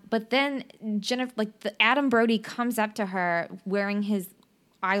 But then Jennifer, like Adam Brody comes up to her wearing his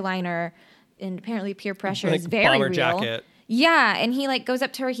eyeliner, and apparently peer pressure like is very bomber real. Jacket. Yeah, and he like goes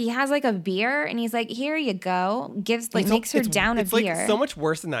up to her. He has like a beer, and he's like, "Here you go." Makes her down a beer. It's like so much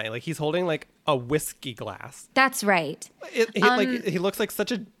worse than that. Like he's holding like a whiskey glass. That's right. He looks like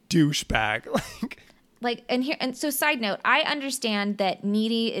such a douchebag. And so side note, I understand that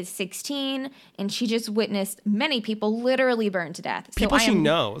Needy is 16 and she just witnessed many people literally burn to death. People she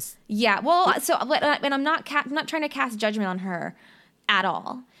knows. Yeah. Well, and I'm not trying to cast judgment on her at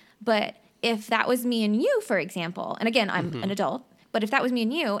all, but if that was me and you, for example, and again, I'm an adult, but if that was me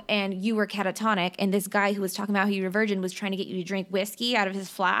and you were catatonic and this guy who was talking about how you were a virgin was trying to get you to drink whiskey out of his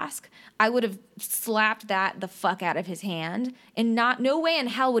flask, I would have slapped that the fuck out of his hand, and no way in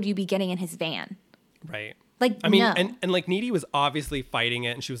hell would you be getting in his van. Right. Like, I mean, no. and like Needy was obviously fighting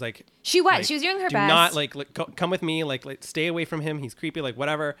it, and she was like, she was doing her do best. not like come with me, like stay away from him. He's creepy, like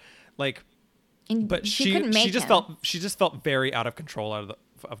whatever. Like, and but she couldn't make she just felt very out of control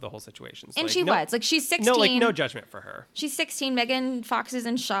of the whole situation. So, and like, she was like, she's 16. No judgment for her. She's 16. Megan Fox is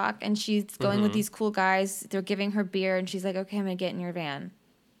in shock, and she's going with these cool guys. They're giving her beer, and she's like, "Okay, I'm gonna get in your van."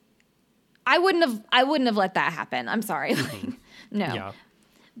 I wouldn't have let that happen. I'm sorry. No. Yeah.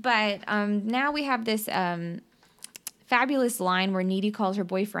 But now we have this fabulous line where Needy calls her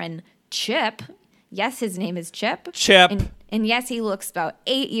boyfriend Chip. Yes, his name is Chip. Chip. And yes, he looks about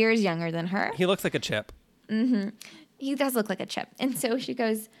 8 years younger than her. He looks like a chip. Mm-hmm. He does look like a chip. And so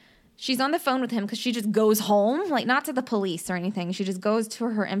she's on the phone with him because she just goes home, like not to the police or anything. She just goes to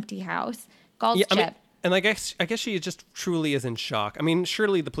her empty house, calls Chip. I mean, and I guess she just truly is in shock. I mean,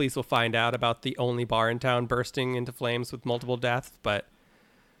 surely the police will find out about the only bar in town bursting into flames with multiple deaths, but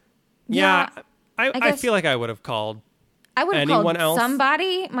yeah, I feel like I would have called anyone else.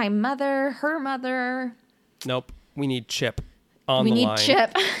 Somebody, my mother, her mother. Nope. We need Chip on the line. We need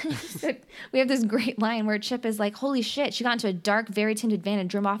Chip. We have this great line where Chip is like, holy shit, she got into a dark, very tinted van and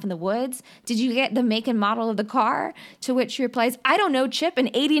drove off in the woods. Did you get the make and model of the car? To which she replies, I don't know, Chip, an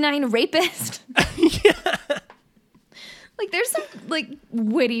 89 rapist. Yeah. Like, there's some, like,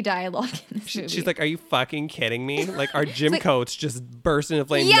 witty dialogue in this movie. She's like, are you fucking kidding me? Like, our gym coach just burst into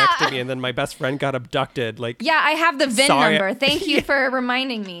flames next to me, and then my best friend got abducted. Like, yeah, I have the VIN number. Thank you for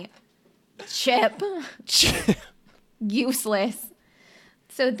reminding me. Chip. Useless.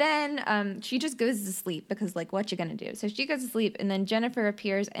 So then she just goes to sleep because, like, what you gonna do? So she goes to sleep, and then Jennifer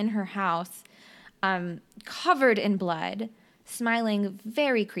appears in her house covered in blood, smiling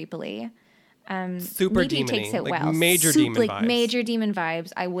very creepily. Super Needy demon-y, takes it like well. major demon vibes. Major demon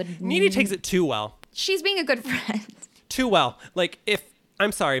vibes. I would. Needy takes it too well. She's being a good friend. Too well. Like,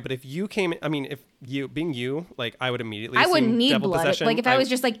 I'm sorry, but if you came, I mean, if you being you, like, I would immediately. I wouldn't need blood. Possession. Like, if I was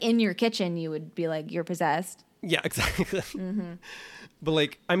just like in your kitchen, you would be like, you're possessed. Yeah, exactly. But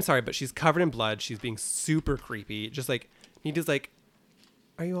like, I'm sorry, but she's covered in blood. She's being super creepy. Just like, Needy's like,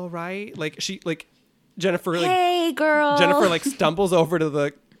 are you all right? Like Jennifer, like, hey girl. Jennifer like stumbles over to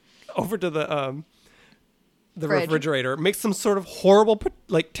the Fridge. refrigerator, makes some sort of horrible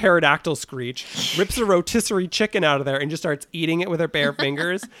like pterodactyl screech, rips a rotisserie chicken out of there and just starts eating it with her bare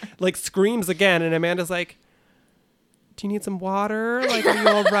fingers, like screams again. And Amanda's like, do you need some water? Like, are you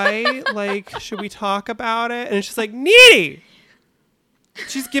all right? Like, should we talk about it? And it's just like, Needy!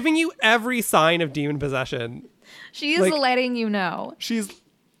 She's giving you every sign of demon possession. She is like, letting you know. She's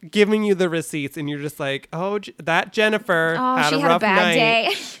giving you the receipts and you're just like, oh, that Jennifer had a rough bad night.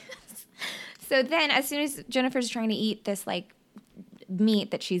 day. So then as soon as Jennifer's trying to eat this like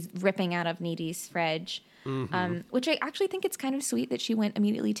meat that she's ripping out of Needy's fridge, which I actually think it's kind of sweet that she went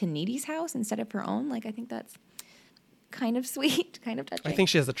immediately to Needy's house instead of her own. Like, I think that's kind of sweet, kind of touching. I think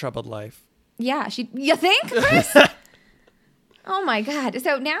she has a troubled life. Yeah, you think, Chris? Oh my God.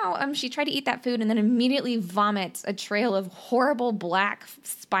 So now she tried to eat that food and then immediately vomits a trail of horrible black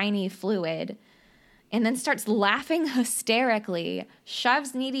spiny fluid and then starts laughing hysterically,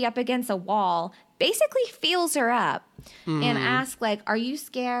 shoves Needy up against a wall, basically feels her up and asks like, are you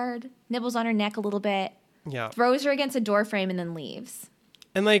scared? Nibbles on her neck a little bit, throws her against a door frame and then leaves.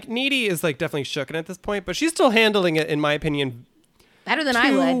 And like Needy is like definitely shooken at this point, but she's still handling it, in my opinion, better than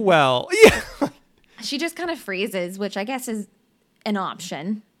I would. Well. Yeah. She just kind of freezes, which I guess is an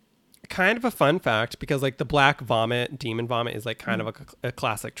option. Kind of a fun fact, because like the black vomit, demon vomit, is like kind of a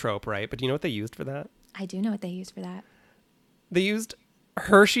classic trope, right? But do you know what they used for that? I do know what they used for that. They used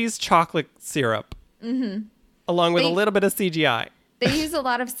Hershey's chocolate syrup, along with a little bit of CGI. They use a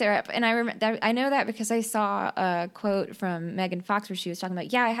lot of syrup, and I know that because I saw a quote from Megan Fox where she was talking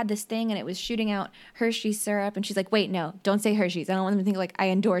about, I had this thing and it was shooting out Hershey's syrup, and she's like, wait, no, don't say Hershey's. I don't want them to think like I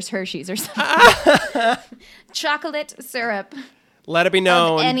endorse Hershey's or something. Chocolate syrup. Let it be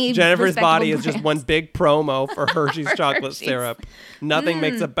known, Jennifer's body is brand. just one big promo for Hershey's chocolate syrup. Nothing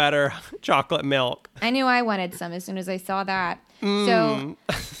makes a better chocolate milk. I knew I wanted some as soon as I saw that. So,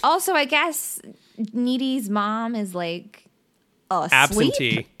 also, I guess Needy's mom is like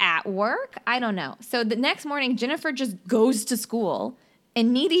absentee at work. I don't know. So the next morning, Jennifer just goes to school,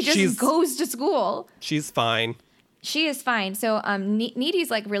 and Needy just goes to school. She's fine. She is fine. So Needy's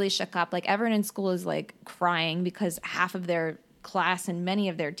like really shook up. Like everyone in school is like crying because half of their class and many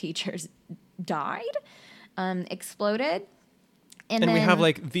of their teachers died, exploded. And then we have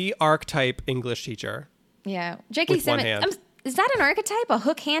like the archetype English teacher. Yeah. J.K. With one Simmons. hand. Is that an archetype? A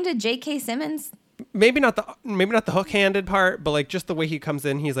hook-handed J.K. Simmons? Maybe not the hook-handed part, but like just the way he comes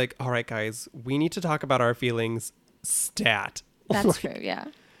in, he's like, all right, guys, we need to talk about our feelings. Stat. That's true. Yeah.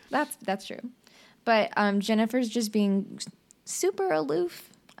 That's true. But Jennifer's just being super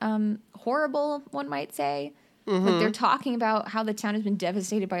aloof, horrible, one might say. Like they're talking about how the town has been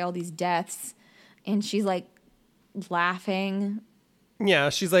devastated by all these deaths, and she's like laughing. Yeah,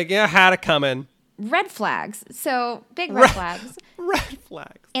 she's like, had it coming. Red flags. So big red flags. Red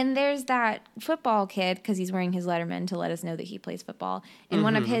flags. And there's that football kid, because he's wearing his Letterman to let us know that he plays football. And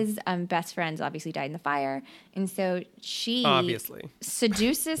one of his best friends obviously died in the fire. And so she obviously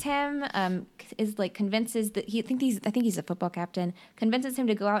seduces him, is like convinces that I think he's a football captain, convinces him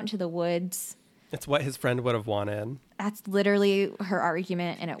to go out into the woods. It's what his friend would have wanted. That's literally her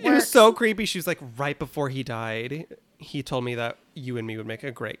argument, and it works. It was so creepy. She was like, right before he died, he told me that you and me would make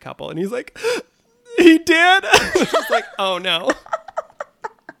a great couple. And he's like, he did? She's like, oh no.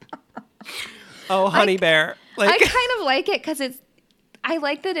 Oh, honey bear. Like, I kind of like it because I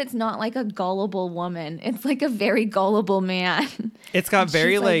like that it's not like a gullible woman. It's like a very gullible man. It's got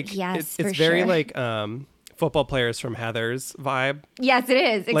very like, yes, it's very like football players from Heathers vibe. Yes, it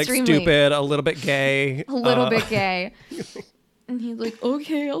is. Like extremely. stupid, a little bit gay. A little bit gay. And he's like,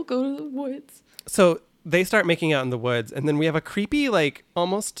 okay, I'll go to the woods. So they start making out in the woods, and then we have a creepy, like,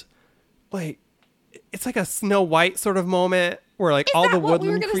 almost, like, it's like a Snow White sort of moment where, like, all the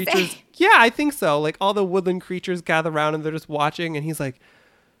woodland creatures. Yeah, I think so. Like, all the woodland creatures gather around, and they're just watching, and he's like,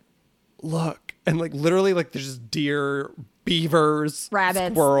 look. And, like, literally, like, there's just deer, beavers,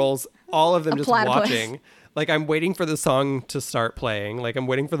 rabbits, squirrels, all of them just platypus. Watching. Like, I'm waiting for the song to start playing. Like, I'm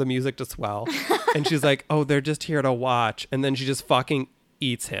waiting for the music to swell. And she's like, oh, they're just here to watch. And then she just fucking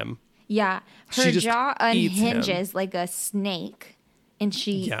eats him. Yeah. Her jaw unhinges like a snake. And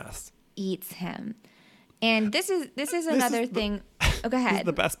she eats him. And this is another thing. Oh, go ahead. This is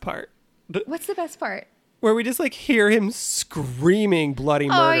the best part. What's the best part? Where we just, like, hear him screaming bloody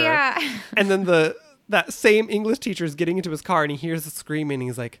murder. Oh, yeah. And then that same English teacher is getting into his car, and he hears the screaming, and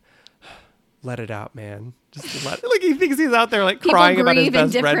he's like, let it out, man. Just let it. Like, he thinks he's out there like People crying about his grieve in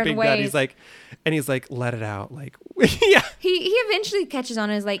best friend different being dead. ways. He's like, let it out. Like, yeah. He eventually catches on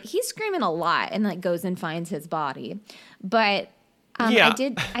and is like, he's screaming a lot and like goes and finds his body. But Yeah.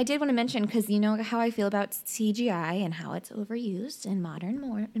 I did want to mention, because you know how I feel about CGI and how it's overused in modern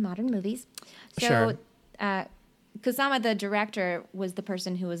movies. So Sure. Kusama, the director, was the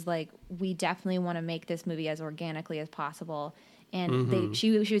person who was like, we definitely want to make this movie as organically as possible. And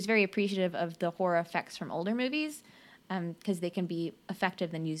she was very appreciative of the horror effects from older movies, because they can be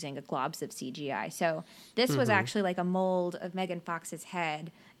effective than using globs of CGI. So this was actually like a mold of Megan Fox's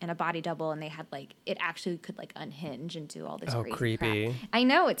head and a body double, and they had like, it actually could like unhinge and do all this crazy creepy. crap. I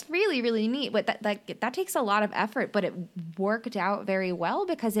know, it's really, really neat, but that takes a lot of effort, but it worked out very well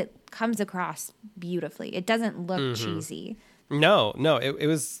because it comes across beautifully. It doesn't look cheesy. No, it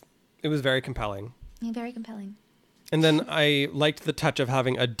was very compelling. Yeah, very compelling. And then I liked the touch of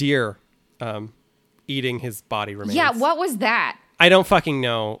having a deer eating his body remains. Yeah, what was that? I don't fucking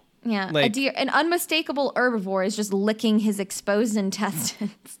know. Yeah, Like, a deer, an unmistakable herbivore is just licking his exposed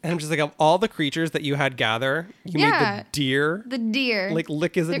intestines. And I'm just like, of all the creatures that you had gather, you made the deer The deer. like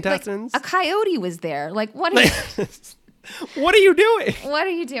lick his Like, intestines. a coyote was there. Like, what What are you doing? what are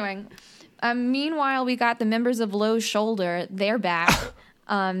you doing? Meanwhile, we got the members of Low Shoulder. They're back.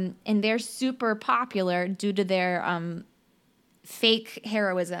 And they're super popular due to their fake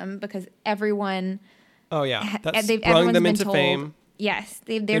heroism, because everyone... Oh yeah, that sprung everyone's them been into told- fame. Yes,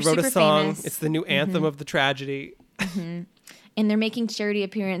 they're They wrote super a song. famous. It's the new anthem of the tragedy. And they're making charity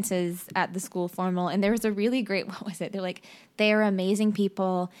appearances at the school formal. And there was a really great, what was it? They're like, they are amazing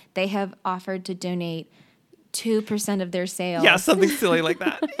people. They have offered to donate 2% of their sales Yeah, something silly like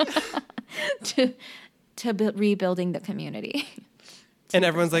that. to rebuilding the community. And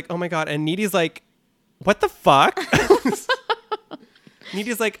everyone's like, oh my God. And Needy's like, what the fuck?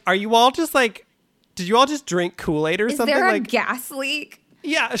 Needy's like, are you all just like, did you all just drink Kool-Aid or Is something? there a Like, gas leak?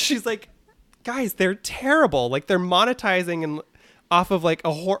 yeah, she's like, guys, they're terrible. Like, they're monetizing and off of like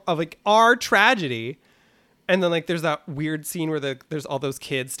of like our tragedy. And then like there's that weird scene where there's all those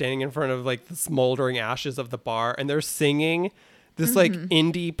kids standing in front of like the smoldering ashes of the bar, and they're singing this like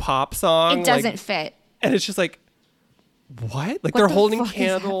indie pop song. It doesn't fit. And it's just like, what? Like, What they're the holding fuck is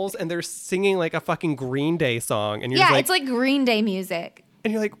candles and they're singing like a fucking Green Day song, and you're Yeah, just like, it's like Green Day music.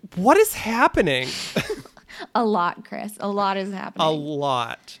 and you're like, what is happening? A lot, Chris. A lot is happening. A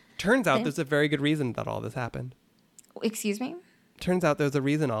lot. Turns out there's a very good reason that all this happened. Excuse me? Turns out there's a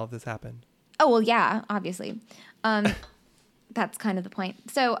reason all of this happened. Oh, well, yeah, obviously. That's kind of the point.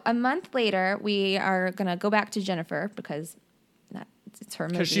 So a month later, we are going to go back to Jennifer because it's her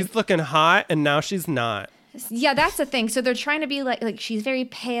movie. Because she's looking hot and now she's not. Yeah, that's the thing. So they're trying to be like she's very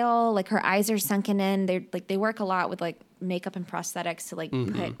pale, like her eyes are sunken in. They work a lot with like makeup and prosthetics to like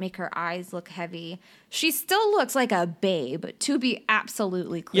make her eyes look heavy. She still looks like a babe, to be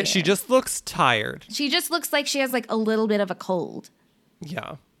absolutely clear. Yeah, she just looks tired. She just looks like she has like a little bit of a cold.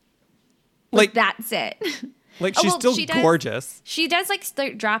 Yeah. Like that's it. Like Oh, she's well, still she does- gorgeous. She does like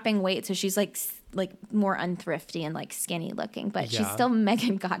start dropping weight, so she's like more unthrifty and like skinny looking, but she's Yeah. still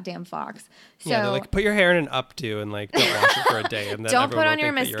Megan goddamn Fox. So Yeah, they're like, put your hair in an updo and like don't wash it for a day, and then don't put everyone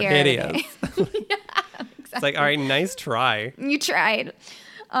on will your think that mascara you're today. hideous. It's like, all right, nice try. You tried.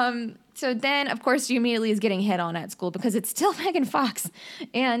 So then, of course, she immediately is getting hit on at school because it's still Megan Fox.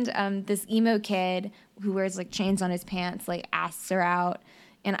 And this emo kid who wears like chains on his pants like asks her out.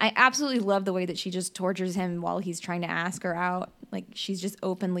 And I absolutely love the way that she just tortures him while he's trying to ask her out. Like she's just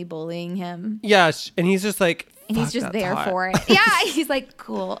openly bullying him. Yeah, and he's just like, And he's "Fuck, just that's there hot." for it. Yeah, he's like,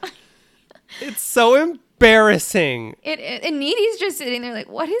 cool. It's so embarrassing. And Needy's just sitting there like,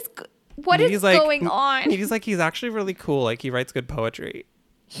 what is Needy's like- going on? He's like, he's actually really cool. Like, he writes good poetry.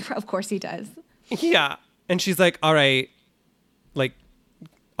 Of course he does. Yeah. And she's like, all right, like,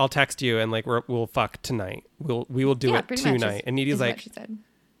 I'll text you and like we'll fuck tonight. We will do it pretty much tonight. is- And Needy's is like, what she said.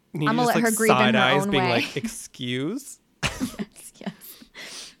 Needy I'm gonna just, let like, her grieve in her side eyes, own being way. like, excuse. Yes.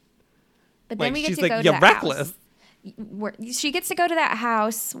 But then Like, we get she's to like, go to you're that reckless. house. She gets to go to that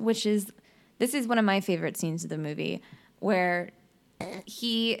house, this is one of my favorite scenes of the movie, where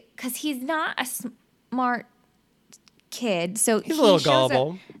because he's not a smart kid, so He's a little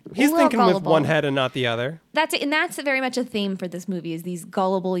gullible. He's thinking with one head and not the other. That's it, and that's very much a theme for this movie: is these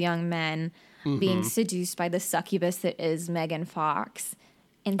gullible young men being seduced by the succubus that is Megan Fox,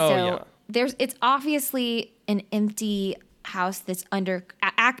 and so it's obviously an empty house that's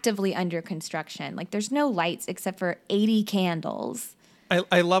actively under construction. Like there's no lights except for 80 candles.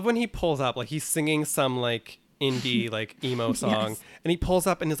 I love when he pulls up, like he's singing some like indie like emo song, Yes. and he pulls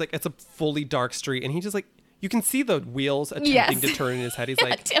up and it's like it's a fully dark street, and he just like You can see the wheels attempting Yes. to turn in his head. He's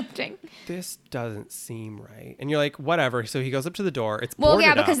like, tempting. this doesn't seem right. And you're like, whatever. So he goes up to the door. It's Well, boarded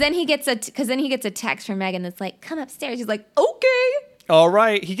yeah, because up. then he gets a text from Megan that's like, come upstairs. He's like, okay. All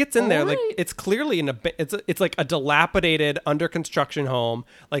right. He gets in there. All Like right. it's clearly it's like a dilapidated under construction home.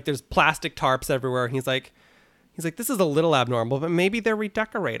 Like there's plastic tarps everywhere. And he's like, this is a little abnormal, but maybe they're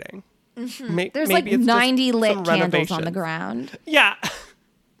redecorating. There's Maybe like it's just 90 lit some candles on the renovations. ground. Yeah.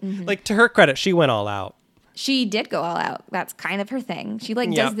 Like to her credit, she went all out. She did go all out. That's kind of her thing. She like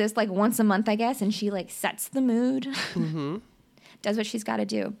Yep. does this like once a month, I guess, and she like sets the mood. Does what she's got to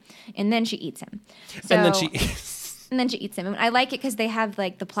do, and then she eats him. So, And then she and then she eats him. And I like it because they have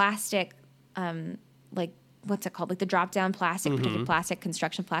like the plastic, like what's it called, like the drop down plastic, protected plastic,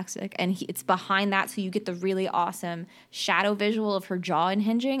 construction plastic, and it's behind that, so you get the really awesome shadow visual of her jaw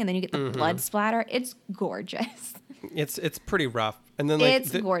unhinging, and then you get the blood splatter. It's gorgeous. it's pretty rough. And then like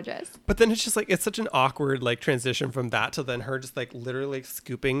It's gorgeous. But then it's just like it's such an awkward like transition from that to then her just like literally like,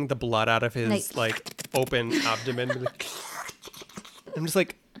 scooping the blood out of his like open abdomen. I'm just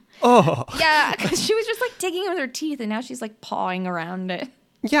like, oh Yeah, because she was just like digging with her teeth, and now she's like pawing around it.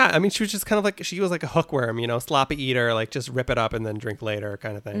 yeah. I mean, she was just kind of like she was like a hookworm, sloppy eater, like just rip it up and then drink later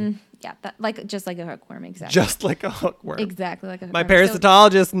kind of thing. Yeah, just like a hookworm, exactly. Just like a hookworm. Exactly like a My hookworm.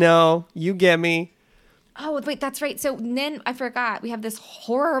 parasitologist, no, you get me. Oh, wait, that's right. So then I forgot. We have this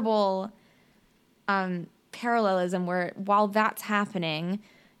horrible parallelism where while that's happening,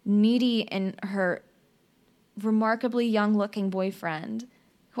 Needy and her remarkably young-looking boyfriend,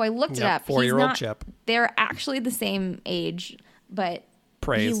 who I looked it up, 4-year-old Chip. They're actually the same age, but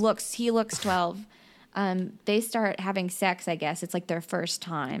Praise. he looks 12. They start having sex, I guess. It's like their first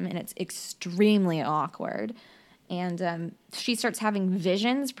time, and it's extremely awkward. And she starts having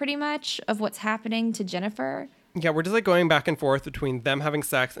visions, pretty much, of what's happening to Jennifer. Yeah, we're just like going back and forth between them having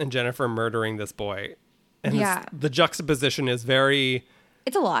sex and Jennifer murdering this boy. And Yeah. the juxtaposition is very...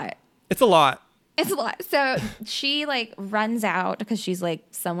 It's a lot. It's a lot. It's a lot. So she like runs out because she's like,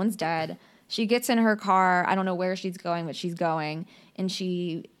 someone's dead. She gets in her car. I don't know where she's going, but she's going. And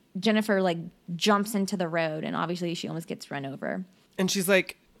Jennifer like jumps into the road, and obviously she almost gets run over. And she's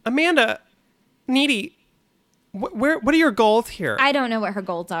like, Amanda, Needy, what are your goals here? I don't know what her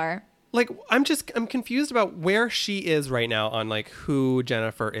goals are. Like, I'm confused about where she is right now on like who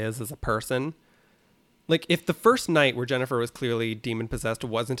Jennifer is as a person. Like, if the first night where Jennifer was clearly demon possessed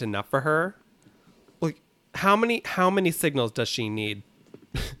wasn't enough for her, like how many signals does she need?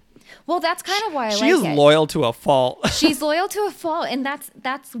 Well, that's kind of why I like it. She is loyal to a fault. She's loyal to a fault, and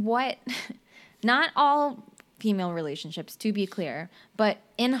that's what. Not all female relationships, to be clear, but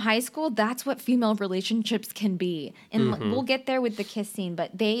in high school, that's what female relationships can be. And we'll get there with the kiss scene,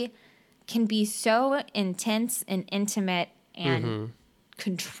 but they can be so intense and intimate and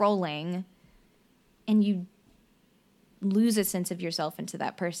controlling, and you lose a sense of yourself into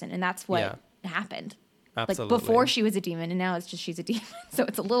that person, and that's what happened. Absolutely. Like before she was a demon, and now it's just she's a demon, so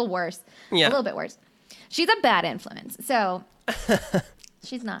it's a little worse. Yeah. A little bit worse. She's a bad influence, so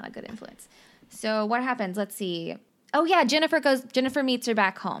she's not a good influence. So what happens? Let's see. Oh yeah, Jennifer meets her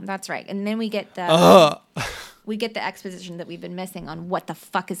back home. That's right. And then we get the exposition that we've been missing on what the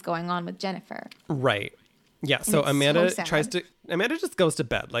fuck is going on with Jennifer. Right. Yeah. So it's Amanda so sad. Amanda just goes to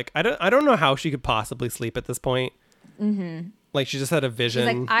bed. Like I don't know how she could possibly sleep at this point. Like she just had a vision.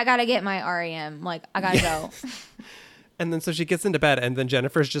 She's like, I gotta get my REM. Like I gotta go. And then so she gets into bed, and then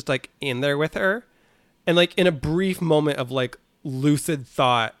Jennifer's just like in there with her, and like in a brief moment of like lucid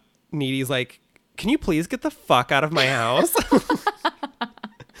thought, Needy's like, can you please get the fuck out of my house?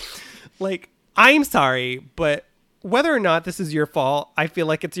 Like, I'm sorry, but whether or not this is your fault, I feel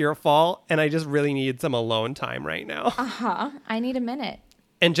like it's your fault, and I just really need some alone time right now. I need a minute.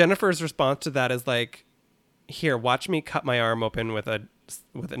 And Jennifer's response to that is like, here, watch me cut my arm open with a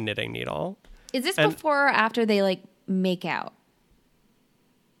knitting needle. Is this before or after they like make out?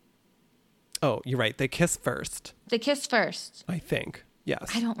 Oh, you're right. They kiss first. They kiss first. I think.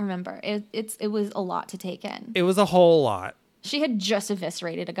 Yes. I don't remember. It was a lot to take in. It was a whole lot. She had just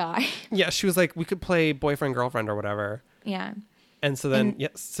eviscerated a guy. Yeah, she was like, we could play boyfriend, girlfriend or whatever. Yeah. And so then,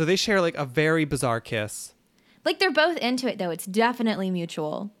 so they share like a very bizarre kiss. Like they're both into it though. It's definitely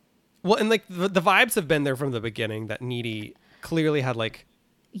mutual. Well, and like the vibes have been there from the beginning that Needy clearly had like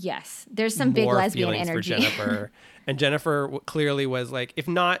Yes. There's some big more lesbian feelings energy. for Jennifer. And Jennifer clearly was like, if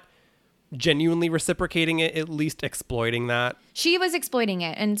not genuinely reciprocating it, at least exploiting that. She was exploiting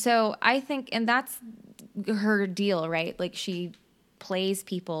it. And so I think, and that's her deal, right? Like she plays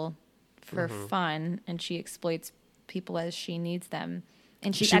people for fun and she exploits people as she needs them.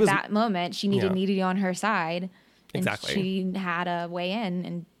 And she at was- that moment, she needed Yeah. Needy on her side. And Exactly. she had a way in,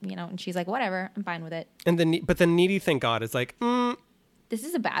 and and she's like, whatever, I'm fine with it. And then, but then Needy, thank God, is like, This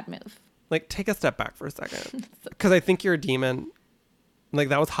is a bad move. like, take a step back for a second. Because I think you're a demon. Like,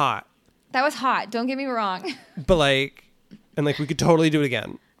 that was hot. That was hot. Don't get me wrong. But like, and like, we could totally do it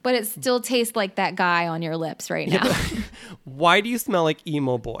again. But it still tastes like that guy on your lips right now. Why do you smell like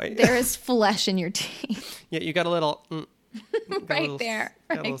emo boy? There is flesh in your teeth. Yeah, you got a little... Right there.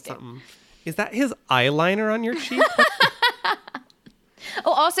 Got a Right little there. something. Is that his eyeliner on your cheek?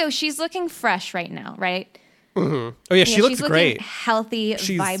 Oh, also, she's looking fresh right now, right? Oh yeah, she looks she's looking great. healthy,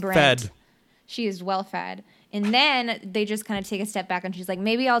 She's vibrant. fed. She is well fed. And then they just kind of take a step back and she's like,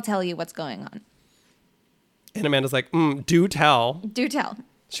 maybe I'll tell you what's going on. And Amanda's like, do tell. Do tell.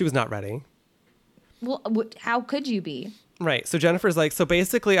 She was not ready. Well, how could you be? Right. So Jennifer's like, so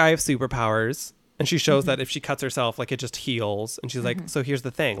basically I have superpowers. And she shows that if she cuts herself, like it just heals. And she's like, so here's the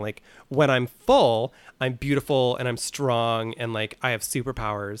thing. Like when I'm full, I'm beautiful and I'm strong and like I have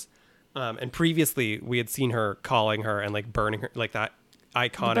superpowers. And previously we had seen her calling her and like burning her, like that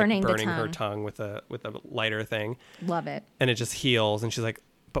iconic burning her tongue with a lighter thing. Love it. And it just heals. And she's like,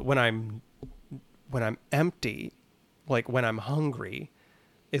 but when I'm empty, like when I'm hungry,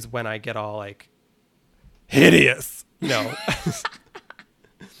 is when I get all like hideous. No.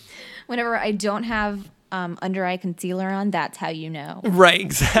 Whenever I don't have under eye concealer on, that's how you know. Right,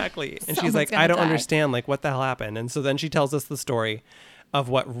 exactly. And she's Someone's like, gonna I don't die. understand, like, what the hell happened? And so then she tells us the story of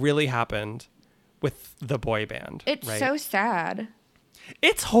what really happened with the boy band. It's right? so sad.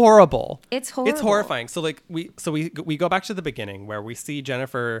 It's horrible. It's horrible. It's horrifying. So like we go back to the beginning where we see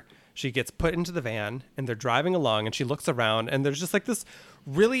Jennifer, she gets put into the van and they're driving along and she looks around and there's just like this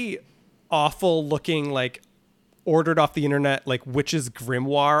really awful looking like ordered off the internet like witch's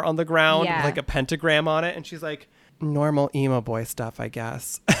grimoire on the ground with like a pentagram on it, and she's like, normal emo boy stuff, I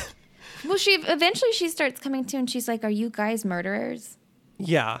guess. Well, eventually she starts coming to and she's like, are you guys murderers?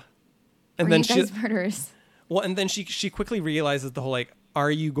 Yeah. And Are then you guys murderers? well, and then she quickly realizes the whole like,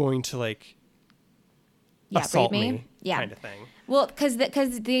 are you going to like assault rape me? Yeah. Kind of thing. Well, because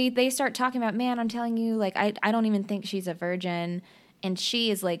they start talking about, man, I'm telling you, like, I don't even think she's a virgin. And she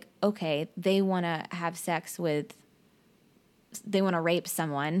is like, okay, they want to have sex with, they want to rape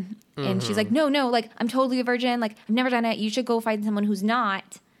someone. And she's like, no, like, I'm totally a virgin. Like, I've never done it. You should go find someone who's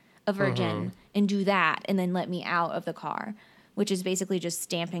not a virgin and do that. And then let me out of the car, which is basically just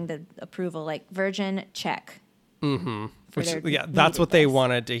stamping the approval, like, virgin, check. Which, yeah, that's what they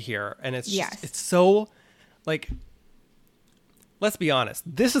wanted to hear. And it's just, it's so, like, let's be honest.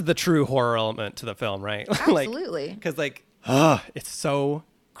 This is the true horror element to the film, right? Absolutely. Because, like, it's so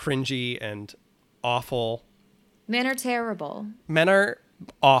cringy and awful. Men are terrible. Men are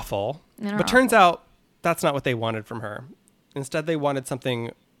awful. Men are but turns out that's not what they wanted from her. Instead, they wanted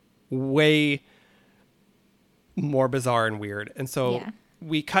something way more bizarre and weird. And so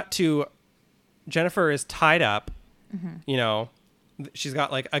we cut to Jennifer is tied up. You know, she's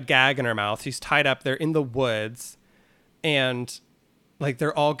got like a gag in her mouth. She's tied up. They're in the woods and like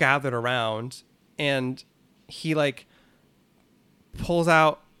they're all gathered around, and he like pulls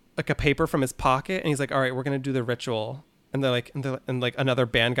out like a paper from his pocket and he's like, all right, we're going to do the ritual. And they're like, and like another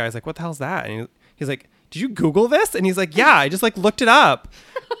band guy's like, what the hell's that? And he's like, did you Google this? And he's like, yeah, I just like looked it up.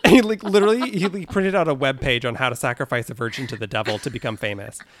 And he like literally, he like, printed out a web page on how to sacrifice a virgin to the devil to become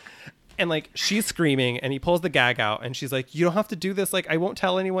famous. And like, she's screaming and he pulls the gag out and she's like, you don't have to do this. Like, I won't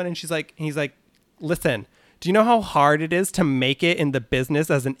tell anyone. And he's like, listen, do you know how hard it is to make it in the business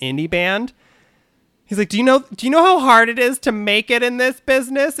as an indie band? He's like, do you know how hard it is to make it in this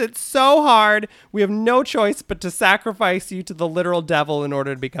business? It's so hard. We have no choice but to sacrifice you to the literal devil in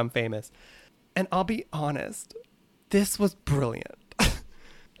order to become famous. And I'll be honest, this was brilliant.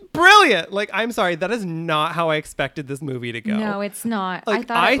 Brilliant. Like, I'm sorry, that is not how I expected this movie to go. No, it's not. Like, I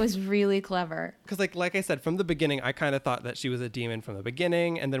thought it was really clever. Because like I said, from the beginning, I kind of thought that she was a demon from the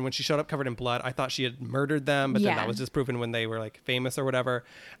beginning. And then when she showed up covered in blood, I thought she had murdered them. But then that was just proven when they were like famous or whatever.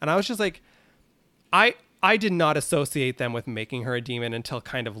 And I was just like, I did not associate them with making her a demon until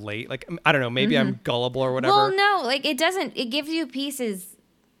kind of late. Like, I don't know, maybe I'm gullible or whatever. Well, no, like it gives you pieces,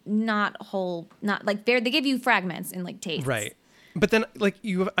 not whole, not like they give you fragments and like tastes. Right. But then like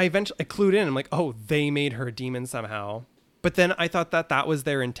I eventually clued in. I'm like, oh, they made her a demon somehow. But then I thought that was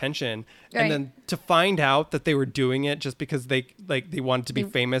their intention. Right. And then to find out that they were doing it just because they wanted to be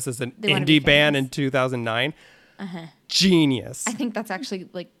famous as an indie band in 2009. Genius. I think that's actually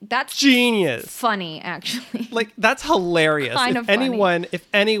that's genius. Funny, actually. Like, that's hilarious. Kind of If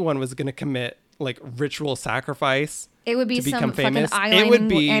anyone was going to commit like ritual sacrifice. It would be to some become famous. fucking It would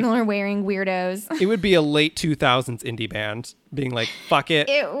be eyeliner wearing weirdos. It would be a late 2000s indie band being like, "Fuck it,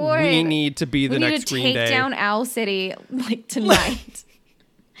 It would. we need to be the we next need to Green take Day." down Owl City like tonight.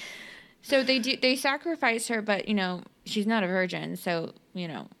 So they sacrifice her, but she's not a virgin, so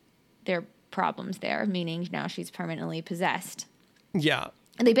there are problems there. Meaning now she's permanently possessed. Yeah,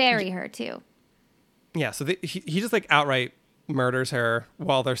 and they bury her too. Yeah, so he just like outright murders her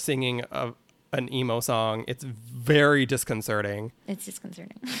while they're singing an emo song. It's very disconcerting. It's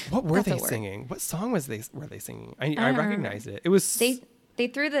disconcerting. What were they singing? What song were they singing? I recognized it. It was they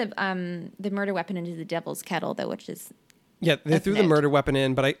threw the murder weapon into the devil's kettle though, which is they threw the murder weapon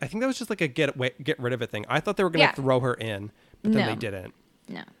in, but I think that was just like a get rid of it thing. I thought they were gonna throw her in, but then they didn't.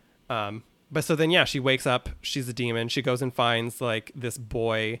 No. But so then she wakes up. She's a demon. She goes and finds like this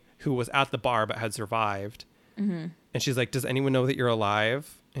boy who was at the bar but had survived. Mm-hmm. And she's like, "Does anyone know that you're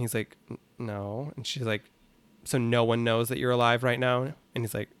alive?" And he's like, "No." And she's like, "So no one knows that you're alive right now?" And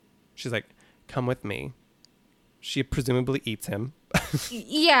she's like, "Come with me." She presumably eats him.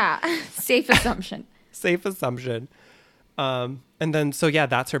 Yeah, safe assumption. Safe assumption. And then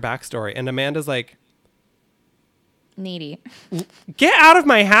that's her backstory. And Amanda's like, needy. "Get out of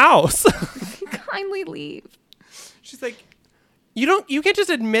my house." Kindly leave. She's like, you can't just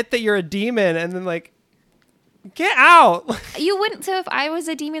admit that you're a demon and then like, get out. You wouldn't. So if I was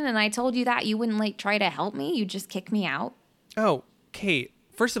a demon and I told you that, you wouldn't like try to help me? You'd just kick me out? Oh, Kate,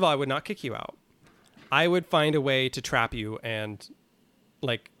 first of all, I would not kick you out. I would find a way to trap you and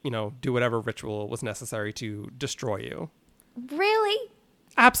like, do whatever ritual was necessary to destroy you. Really?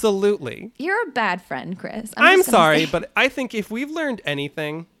 Absolutely. You're a bad friend, Chris. I'm sorry, but I think if we've learned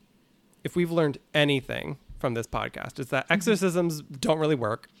anything from this podcast, it's that exorcisms don't really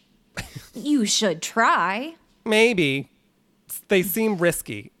work. You should try. Maybe. They seem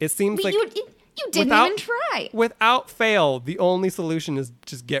risky. It seems but like you didn't even try. Without fail, the only solution is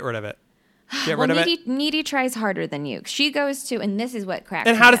just get rid of it. Get rid of it. Needy tries harder than you. She goes to, and this is what cracks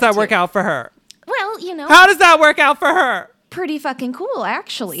me up. And how does that work out for her? Well, How does that work out for her? Pretty fucking cool,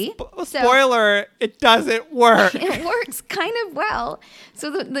 actually. Spoiler, it doesn't work. It works kind of well. So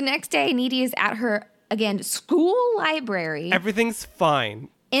the next day, Needy is at her, again, school library. Everything's fine.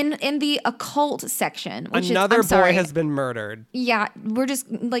 In the occult section. Another boy has been murdered. Yeah, we're just,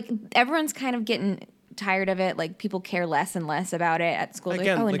 like, everyone's kind of getting tired of it. Like, people care less and less about it at school.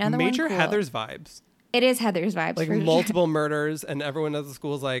 Again, like, like major cool. Heather's vibes. It is Heather's vibes. Like multiple murders, and everyone at the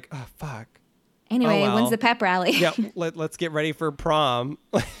school is like, oh, fuck. Anyway, when's the pep rally? Yeah, let's get ready for prom.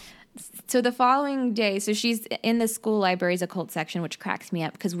 So the following day, so she's in the school library's occult section, which cracks me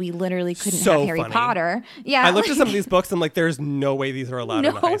up because we literally couldn't have Harry Potter. Yeah, I looked at some of these books and like, there's no way these are allowed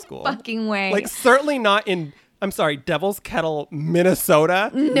in a high school. No fucking way. Like certainly not in, I'm sorry, Devil's Kettle,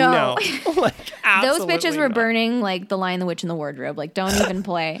 Minnesota. No. Like those bitches were burning like The Lion, the Witch, and the Wardrobe. Like, don't even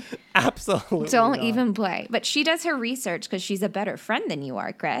play. Absolutely don't even play. But she does her research because she's a better friend than you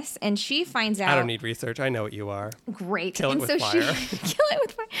are, Chris. And she finds out. I don't need research. I know what you are. Great. Kill it with fire. Kill it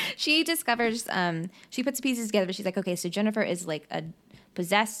with fire. She discovers, she puts pieces together. She's like, okay, so Jennifer is like a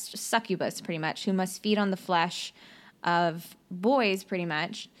possessed succubus, pretty much, who must feed on the flesh of boys, pretty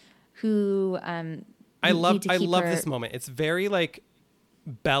much, who I love this moment. It's very like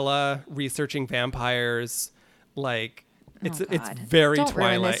Bella researching vampires. Like it's very Don't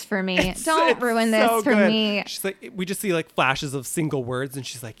Twilight. Ruin this for me. Don't ruin this for me. She's like, we just see like flashes of single words, and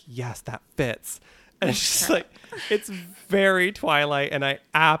she's like, yes, that fits. And it's just like, it's very Twilight, and I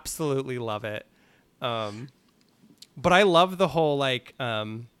absolutely love it. But I love the whole like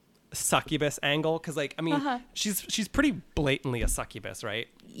succubus angle because like I mean she's pretty blatantly a succubus, right?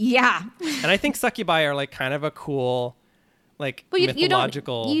 Yeah. And I think succubi are like kind of a cool like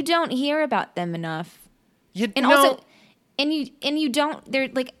mythological. You don't hear about them enough. You don't. They're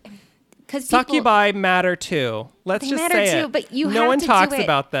like because succubi matter too. Let's just say it. But no one talks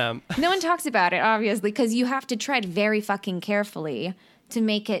about them. No one talks about it, obviously, because you have to tread very fucking carefully to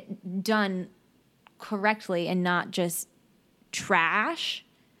make it done correctly and not just trash.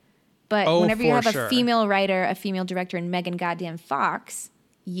 But whenever you have a female writer, a female director, and Megan goddamn Fox,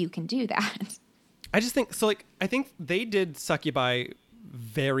 you can do that. I just think so. Like, I think they did succubi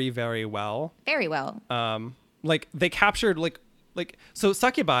very, very well. Very well. Like they captured like so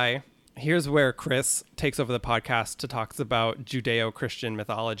succubi. Here's where Chris takes over the podcast to talk about Judeo-Christian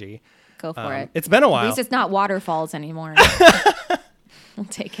mythology. Go for it. It's been a while. At least it's not waterfalls anymore. We'll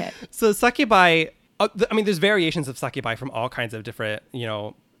take it. So succubi. I mean, there's variations of succubi from all kinds of different,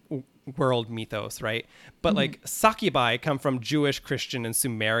 world mythos, right? But like succubi come from Jewish, Christian, and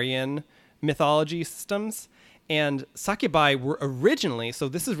Sumerian mythology systems, And succubi were originally, so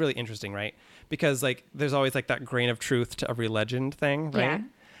this is really interesting, right? Because like there's always like that grain of truth to every legend thing, right? Yeah.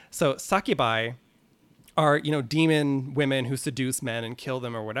 So succubi are, you know, demon women who seduce men and kill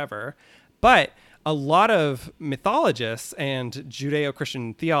them or whatever. But a lot of mythologists and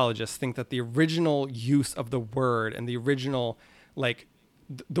Judeo-Christian theologists think that the original use of the word and the original, like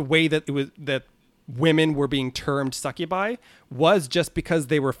the way that it was, that women were being termed succubi was just because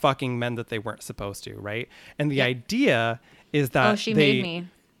they were fucking men that they weren't supposed to, right? And the idea is that she made me.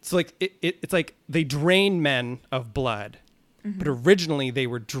 So like it's like they drain men of blood, but originally they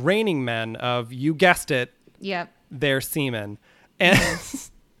were draining men of, you guessed it, Yep. their semen. And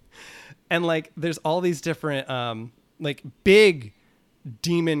and like there's all these different like big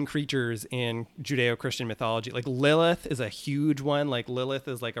demon creatures in Judeo-Christian mythology. Like Lilith is a huge one. Like Lilith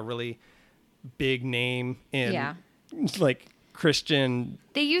is like a really big name in like Christian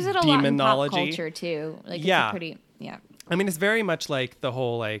They use it a lot in pop demonology. culture too. Like Yeah. it's a pretty I mean, it's very much like the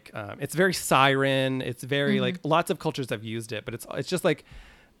whole like it's very siren. It's very like lots of cultures have used it, but it's just like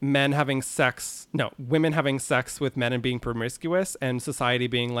women having sex with men and being promiscuous, and society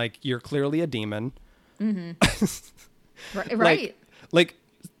being like, you're clearly a demon. right. Like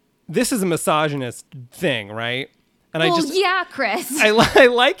this is a misogynist thing, right? And Well, I just yeah, Chris. I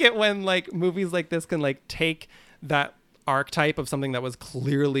like it when like movies like this can like take that archetype of something that was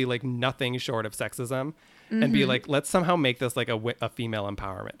clearly like nothing short of sexism and be like, let's somehow make this like a female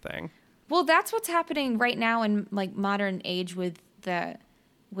empowerment thing. Well, that's what's happening right now in like modern age with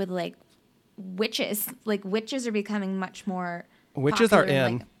like witches. Like witches are becoming much more Witches are popular.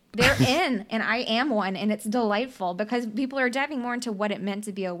 in. Like, they're in, and I am one, and it's delightful because people are diving more into what it meant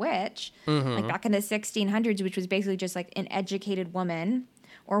to be a witch. Like back in the 1600s, which was basically just like an educated woman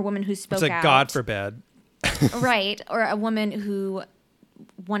or a woman who spoke It's like, out. God forbid. Right. Or a woman who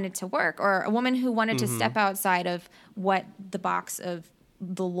wanted to work, or a woman who wanted to step outside of what the box of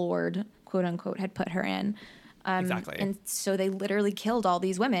the Lord, quote unquote, had put her in. Exactly. And so they literally killed all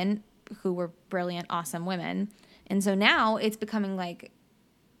these women who were brilliant, awesome women. And so now it's becoming like,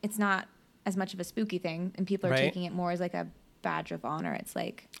 it's not as much of a spooky thing, and people are taking it more as like a badge of honor. It's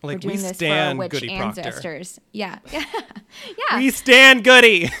like we're doing this for our witch Goody Proctor. ancestors. Yeah. Yeah. We stand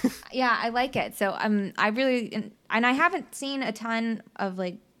Goody. Yeah, I like it. So I really, and I haven't seen a ton of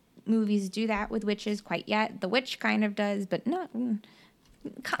like movies do that with witches quite yet. The Witch kind of does, but not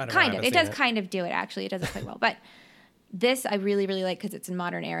kind of. It does kind of do it, actually. It does it quite well. But this I really, really like because it's in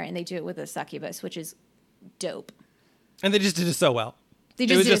modern era, and they do it with a succubus, which is dope. And they just did it so well.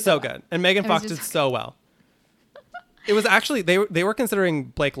 It was just so good. And Megan Fox did so well. It was actually, they were considering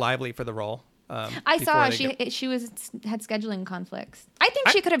Blake Lively for the role. I saw she had scheduling conflicts. I think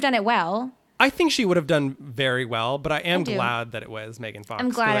she could have done it well. I think she would have done very well, but I am glad that it was Megan Fox. I'm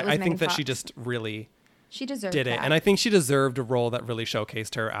glad it was I Megan think that Fox. she just really deserved did it. that. And I think she deserved a role that really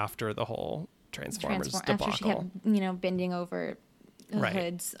showcased her after the whole Transformers debacle. After she kept, bending over the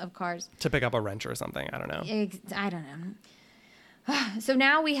hoods of cars. To pick up a wrench or something. I don't know. I don't know. So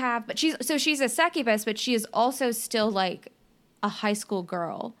now we have, she's a succubus, but she is also still like a high school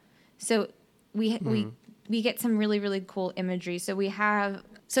girl. So we get some really, really cool imagery. So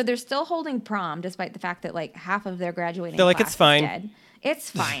they're still holding prom despite the fact that like half of their graduating They're like, class it's fine. is dead. It's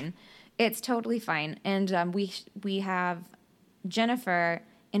fine. It's totally fine. And we have Jennifer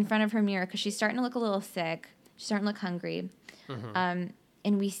in front of her mirror because she's starting to look a little sick. She's starting to look hungry.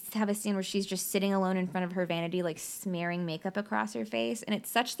 And we have a scene where she's just sitting alone in front of her vanity, like smearing makeup across her face. And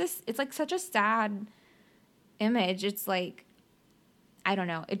it's like such a sad image. It's like, I don't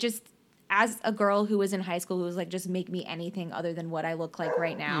know. It just, as a girl who was in high school who was like, just make me anything other than what I look like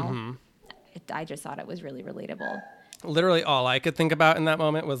right now. I just thought it was really relatable. Literally all I could think about in that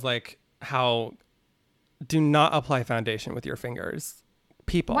moment was like, how do not apply foundation with your fingers.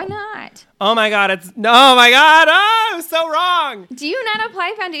 People. Why not? Oh my God. Oh, so wrong. Do you not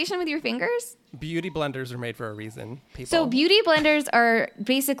apply foundation with your fingers? Beauty blenders are made for a reason. People. So beauty blenders are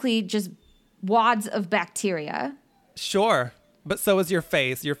basically just wads of bacteria. Sure. But so is your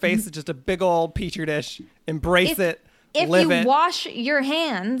face. Your face is just a big old petri dish. Embrace it. If live you it. wash your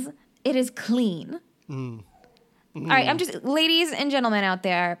hands, it is clean. All right, ladies and gentlemen out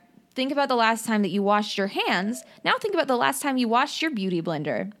there, think about the last time that you washed your hands. Now think about the last time you washed your beauty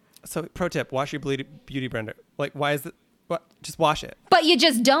blender. So pro tip, wash your beauty blender. Like, why is it? What? Just wash it. But you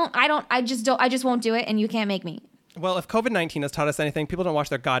just don't. I just won't do it, and you can't make me. Well, if COVID-19 has taught us anything, people don't wash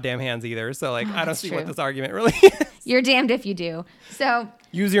their goddamn hands either. So like, I don't see true. what this argument really is. You're damned if you do. So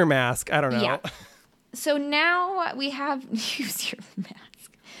Use your mask. I don't know. yeah. So now we have use your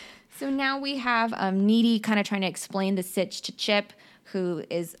mask. So now we have Needy kind of trying to explain the sitch to Chip, who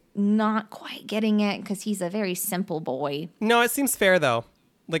is not quite getting it because he's a very simple boy. No, it seems fair though.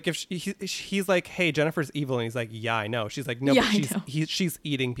 Like if he's like, hey, Jennifer's evil, and he's like, yeah, I know. She's like, no, Yeah, but she's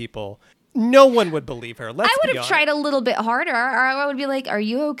eating people. No one would believe her. I would have tried a little bit harder, or I would be like, are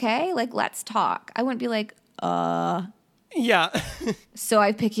you okay? Like, let's talk. I wouldn't be like, Yeah. so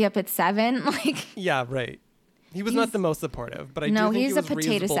I pick you up at 7? Like, yeah, right. He was not the most supportive, but I do think he's it a was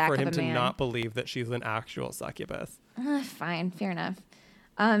potato reasonable sack for of him a to man. not believe that she's an actual succubus. Fine, fair enough.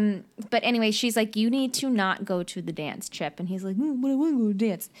 But anyway, she's like, you need to not go to the dance, Chip. And he's like, but I want to go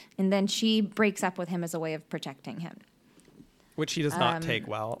dance. And then she breaks up with him as a way of protecting him. Which he does not take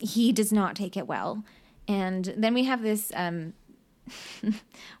well. He does not take it well. And then we have this,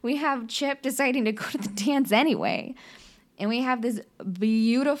 we have Chip deciding to go to the dance anyway. And we have this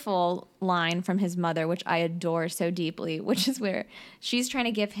beautiful line from his mother, which I adore so deeply, which is where she's trying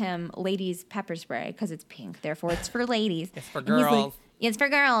to give him ladies' pepper spray because it's pink. Therefore, it's for ladies. It's for And he's like, girls. yeah, it's for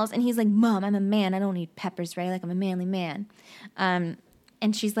girls. And he's like, Mom, I'm a man. I don't need pepper spray. Like, I'm a manly man. And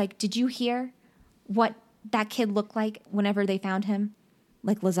she's like, did you hear what that kid looked like whenever they found him?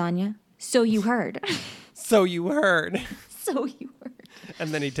 Like lasagna? So you heard. So you heard. So you heard.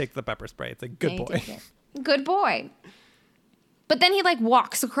 And then he takes the pepper spray. It's like, good Yeah, he boy. takes it. Good boy. But then he like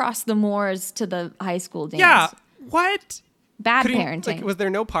walks across the moors to the high school dance. Yeah. What? Bad Could he- parenting. like, was there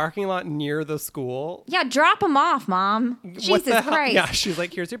no parking lot near the school? Yeah, drop him off, Mom. What Jesus the hell? Christ. Yeah, she's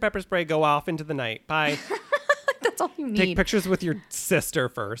like, here's your pepper spray. Go off into the night. Bye. That's all you need. Take pictures with your sister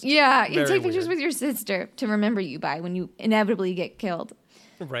first. Yeah, you Very take pictures weird. with your sister to remember you by when you inevitably get killed.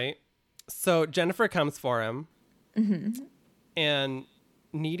 Right. So Jennifer comes for him. Mm-hmm. And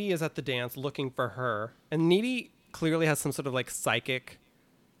Needy is at the dance looking for her. And Needy clearly has some sort of like psychic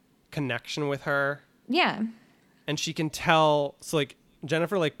connection with her. Yeah. And she can tell. So like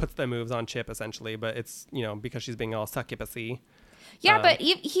Jennifer like puts the moves on Chip essentially, but it's, you know, because she's being all succubusy. Yeah, but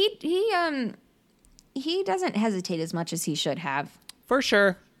he doesn't hesitate as much as he should have. For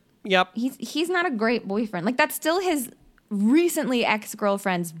sure. Yep. He's not a great boyfriend. Like, that's still his recently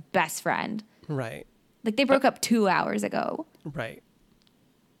ex-girlfriend's best friend. Right. Like, they broke up 2 hours ago. Right.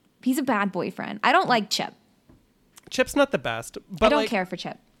 He's a bad boyfriend. I don't like Chip. Chip's not the best, but I don't like, care for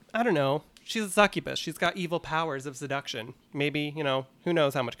Chip. I don't know. She's a succubus. She's got evil powers of seduction. Maybe, you know, who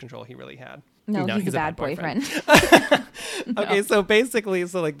knows how much control he really had. No, he's a bad boyfriend. No. Okay, so basically,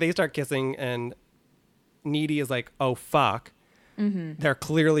 like they start kissing and Needy is like, oh, fuck. Mm-hmm. They're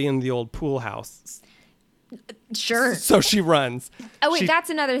clearly in the old pool house. Sure. So she runs. Oh, wait, She- that's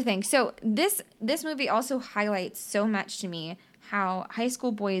another thing. So this movie also highlights so much to me how high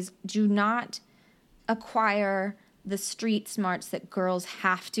school boys do not acquire the street smarts that girls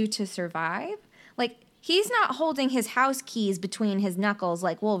have to survive. Like, he's not holding his house keys between his knuckles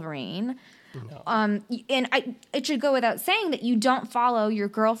like Wolverine. No. And it should go without saying that you don't follow your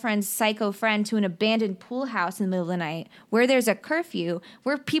girlfriend's psycho friend to an abandoned pool house in the middle of the night where there's a curfew,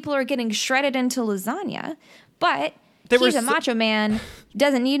 where people are getting shredded into lasagna. But he's a macho man,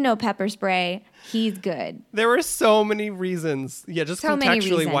 doesn't need no pepper spray. He's good. There were so many reasons. Yeah, just So many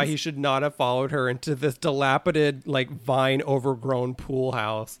contextually why reasons. he should not have followed her into this dilapidated, like, vine overgrown pool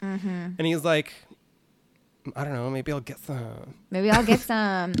house. Mm-hmm. And he's like, I don't know, maybe I'll get some. Maybe I'll get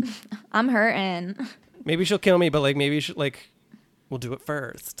some. I'm hurting. Maybe she'll kill me, but like maybe we'll do it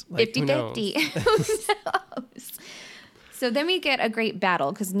first. Like, 50-50. Who knows? So then we get a great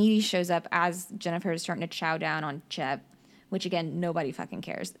battle because Needy shows up as Jennifer is starting to chow down on Chip, which again, nobody fucking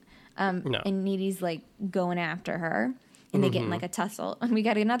cares. No. And Needy's like going after her and they get in like a tussle. And we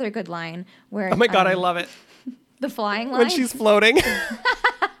got another good line where Oh my God, I love it. the flying line. When she's floating.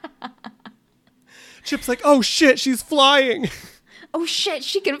 Chip's like, oh shit, she's flying. Oh shit,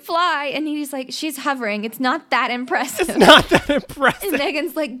 she can fly. And Needy's like, she's hovering. It's not that impressive. It's not that And impressive.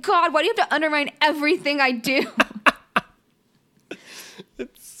 Megan's like, God, why do you have to undermine everything I do?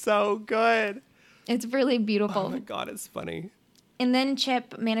 It's so good. It's really beautiful. Oh my God, it's funny. And then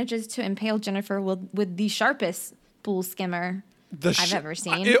Chip manages to impale Jennifer with the sharpest pool skimmer I've ever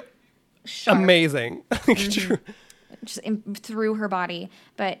seen. Sharp. Amazing. Just through her body.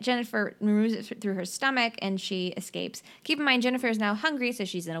 But Jennifer removes it through her stomach and she escapes. Keep in mind, Jennifer is now hungry, so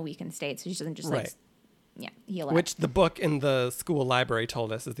she's in a weakened state. So she doesn't just Right. heal up. Which the book in the school library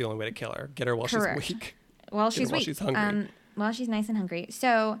told us is the only way to kill her. Get her while Correct. she's weak. While Get her she's while weak. she's hungry. While she's nice and hungry.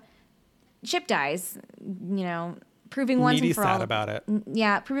 So Chip dies, proving once Needy's and for all. sad about it.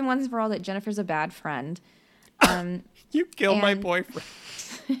 Yeah, proving once and for all that Jennifer's a bad friend. You killed my and- boyfriend.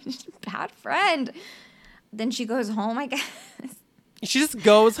 Bad friend. Then she goes home, I guess. She just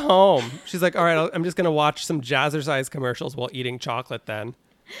goes home. She's like, all right, I'm just going to watch some Jazzercise commercials while eating chocolate then.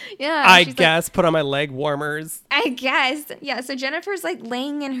 Yeah. I she's guess put on my leg warmers. I guess. Yeah. So Jennifer's like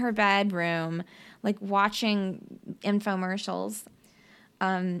laying in her bedroom, like watching infomercials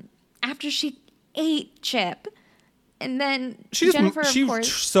after she ate Chip. And then Jennifer, of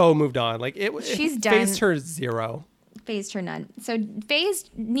course, so moved on. Like she's it done. phased her zero. Phased her none. So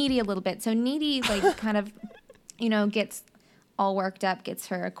phased Needy a little bit. So Needy like kind of, gets all worked up, gets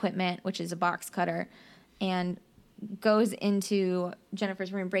her equipment, which is a box cutter, and goes into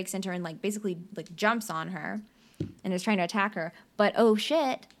Jennifer's room, breaks into her, and like basically like jumps on her and is trying to attack her. But oh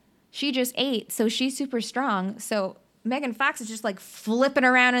shit, she just ate, so she's super strong. So Megan Fox is just like flipping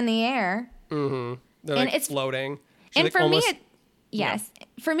around in the air. Mm-hmm. They're and like it's floating. And like for almost, me,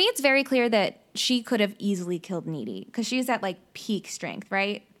 for me, it's very clear that she could have easily killed Needy because she's at like peak strength,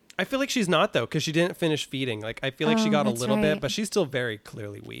 right? I feel like she's not though, because she didn't finish feeding. Like I feel like she got a little bit, but she's still very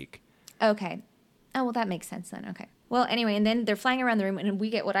clearly weak. Okay. Oh, well, that makes sense then. Okay. Well, anyway, and then they're flying around the room, and we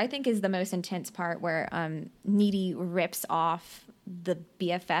get what I think is the most intense part where Needy rips off the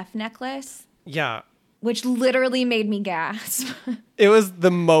BFF necklace. Yeah. Which literally made me gasp. It was the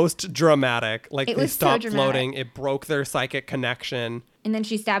most dramatic. Like it they was stopped so floating. It broke their psychic connection. And then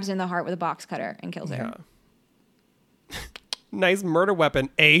she stabs her in the heart with a box cutter and kills her. Nice murder weapon,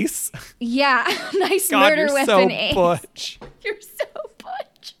 Ace. Yeah, nice God, murder you're weapon, so Ace. butch. You're so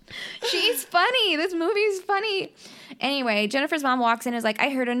butch. She's funny. This movie's funny. Anyway, Jennifer's mom walks in and is like, I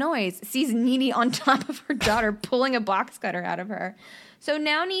heard a noise. Sees Needy on top of her daughter pulling a box cutter out of her. So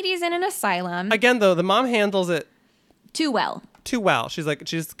now Needy's in an asylum. Again, though, the mom handles it too well. She's like,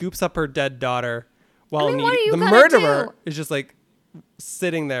 she just scoops up her dead daughter while what are you the gonna murderer do? is just like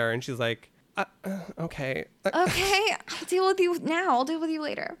sitting there, and she's like, okay. Okay, I'll deal with you now. I'll deal with you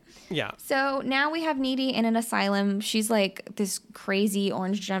later. Yeah. So now we have Needy in an asylum. She's like this crazy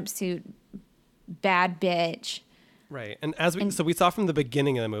orange jumpsuit bad bitch. Right. And so we saw from the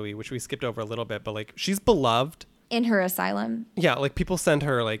beginning of the movie, which we skipped over a little bit, but like she's beloved. In her asylum. Yeah, like people send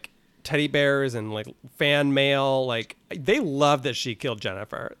her like teddy bears and like fan mail. Like they love that she killed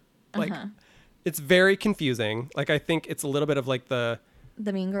Jennifer. Like it's very confusing. Like I think it's a little bit of like the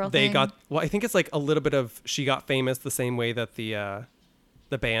Mean Girl they thing. I think it's like a little bit of she got famous the same way that the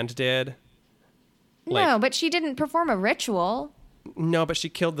band did. No, but she didn't perform a ritual. No, but she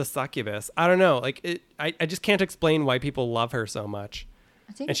killed the succubus. I don't know. Like I just can't explain why people love her so much.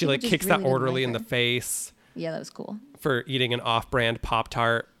 And she like kicks that orderly in the face. Yeah, that was cool. For eating an off-brand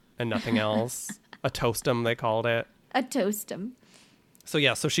Pop-Tart and nothing else. A toastum, they called it. A toastum. So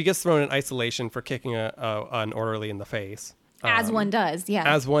yeah, so she gets thrown in isolation for kicking an orderly in the face. As one does, yeah.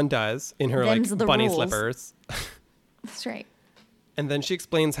 As one does in her Them's like bunny rules. slippers. That's right. And then she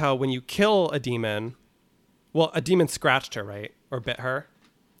explains how when you kill a demon, well, a demon scratched her, right? Or bit her.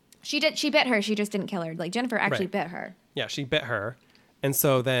 She bit her. She just didn't kill her. Like Jennifer actually bit her. Yeah, she bit her. And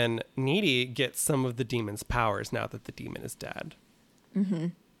so then Needy gets some of the demon's powers now that the demon is dead. Mm-hmm.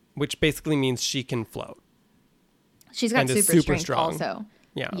 Which basically means she can float. She's got super strength strong. also.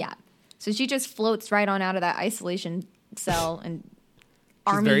 Yeah. Yeah. So she just floats right on out of that isolation cell and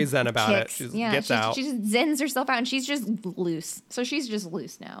she's very zen about it. She gets out. She just zens herself out and she's just loose. So she's just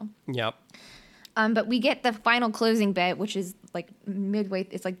loose now. Yep. But we get the final closing bit, which is like midway.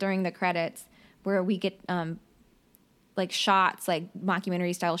 It's like during the credits where we get like shots, like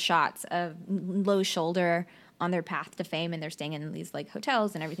mockumentary style shots of Low Shoulder on their path to fame, and they're staying in these like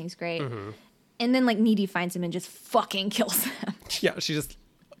hotels, and everything's great. Mm-hmm. And then like Needy finds him and just fucking kills them. Yeah, she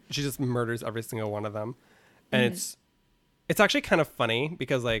just murders every single one of them, and it's actually kind of funny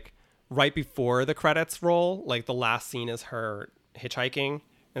because like right before the credits roll, like the last scene is her hitchhiking,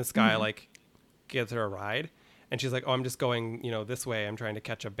 and this guy like gives her a ride. And she's like, oh, I'm just going, this way. I'm trying to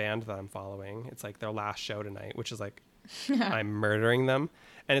catch a band that I'm following. It's like their last show tonight, which is like, I'm murdering them.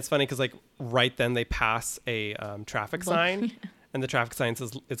 And it's funny because like right then they pass a traffic sign, and the traffic sign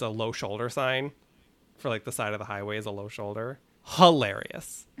says it's a low shoulder sign for like the side of the highway is a low shoulder.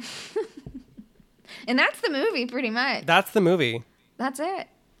 Hilarious. And that's the movie pretty much. That's the movie. That's it.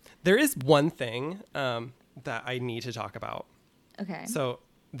 There is one thing that I need to talk about. Okay. So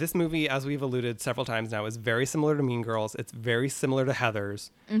this movie, as we've alluded several times now, is very similar to Mean Girls. It's very similar to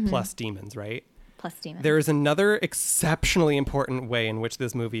Heathers, plus demons, right? Plus demons. There is another exceptionally important way in which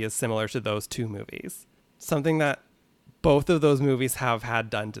this movie is similar to those two movies. Something that both of those movies have had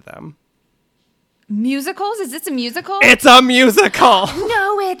done to them. Musicals? Is this a musical? It's a musical!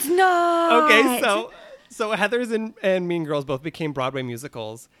 No, it's not! Okay, so Heathers and Mean Girls both became Broadway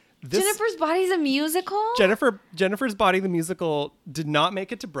musicals. Jennifer's Body's a musical? Jennifer's Body, the musical, did not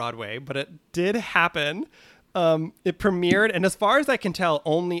make it to Broadway, but it did happen. It premiered, and as far as I can tell,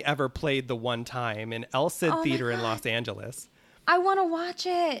 only ever played the one time in El Cid Theater in Los Angeles. I want to watch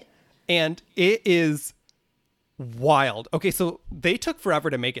it. And it is wild. Okay, so they took forever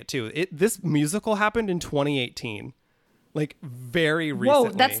to make it too. This musical happened in 2018. Like very recently.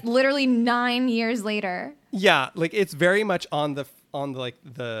 Whoa, that's literally 9 years later. Yeah, like it's very much on the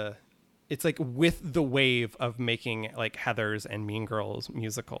it's like with the wave of making like Heathers and Mean Girls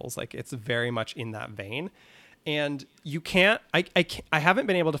musicals. Like it's very much in that vein. And you can't I haven't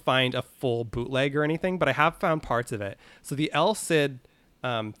been able to find a full bootleg or anything, but I have found parts of it. So the El Cid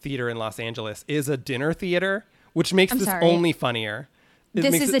theater in Los Angeles is a dinner theater, which makes this only funnier.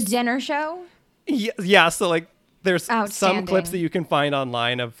 This is a dinner show? Yeah, so like there's some clips that you can find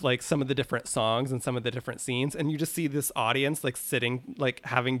online of like some of the different songs and some of the different scenes, and you just see this audience like sitting, like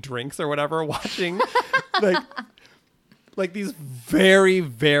having drinks or whatever, watching like these very,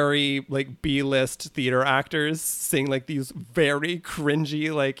 very like B-list theater actors sing like these very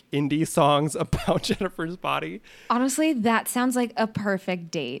cringy like indie songs about Jennifer's body. Honestly, that sounds like a perfect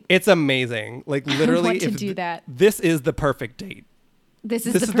date. It's amazing. Like literally, I want to do that. This is the perfect date. This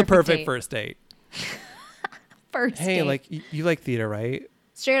is the perfect first date. First hey, date. like you like theater, right?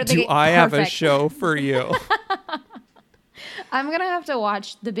 Straight up. Do I have a show for you? I'm going to have to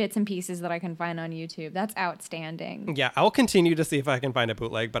watch the bits and pieces that I can find on YouTube. That's outstanding. Yeah, I'll continue to see if I can find a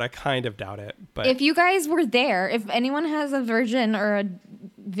bootleg, but I kind of doubt it. But if you guys were there, if anyone has a version or a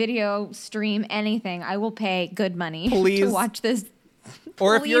video stream, anything, I will pay good money to watch this.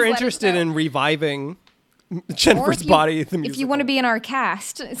 Or if you're interested in reviving Jennifer's Body, the musical. If you want to be in our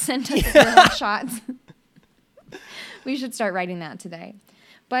cast, send us your shots. We should start writing that today.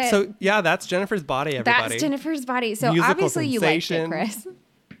 But so yeah, that's Jennifer's Body, everybody. That's Jennifer's Body. So musical obviously sensation. You liked it, Chris.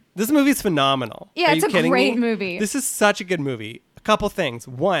 This movie's phenomenal. Yeah, it's a great movie. This is such a good movie. A couple things.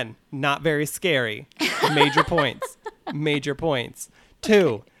 One, not very scary. Major points. Major points.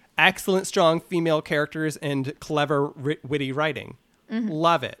 Two, excellent, strong female characters and clever, witty writing. Mm-hmm.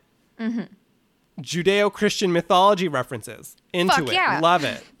 Love it. Mm-hmm. Judeo-Christian mythology references. Into it. Yeah. Love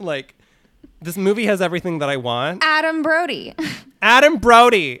it. Like, this movie has everything that I want. Adam Brody. Adam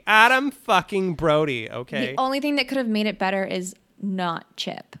Brody. Adam fucking Brody. Okay. The only thing that could have made it better is not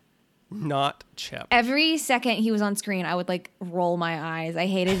Chip. Not Chip. Every second he was on screen, I would like roll my eyes. I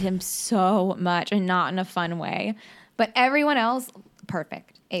hated him so much, and not in a fun way. But everyone else,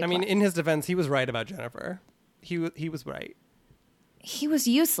 perfect. A+. I mean, in his defense, he was right about Jennifer. He was right. He was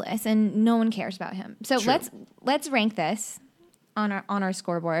useless, and no one cares about him. So True. let's rank this on our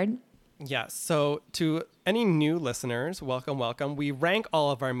scoreboard. Yeah, so to any new listeners, welcome, welcome. We rank all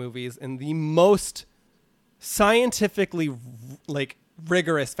of our movies in the most scientifically, like,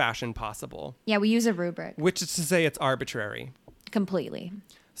 rigorous fashion possible. Yeah, we use a rubric. Which is to say it's arbitrary. Completely.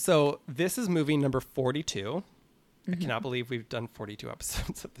 So this is movie number 42. Mm-hmm. I cannot believe we've done 42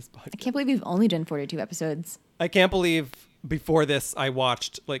 episodes of this podcast. I can't believe we've only done 42 episodes. I can't believe before this I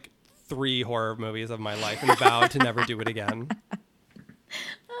watched, like, 3 horror movies of my life and vowed to never do it again.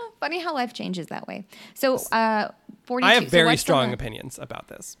 Funny how life changes that way. So, 42. I have very strong opinions about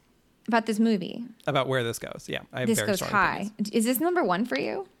this. About this movie. About where this goes. Yeah, I have this very goes strong high. opinions. Is this number 1 for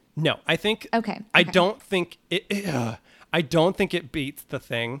you? No, I think. Okay. I don't think it. I don't think it beats The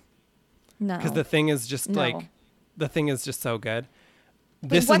Thing. No. Because The Thing is just like, The Thing is just so good.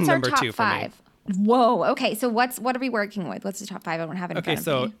 This is number 2 for me. Whoa. Okay. So what are we working with? What's the top 5? I don't have it in front of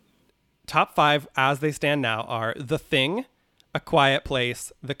me. Okay. So top 5 as they stand now are The Thing, A Quiet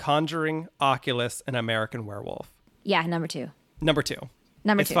Place, The Conjuring, Oculus, and American Werewolf. Yeah, number 2. Number 2.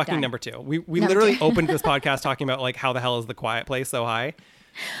 Number 2. It's fucking number 2. We literally opened this podcast talking about like how the hell is The Quiet Place so high.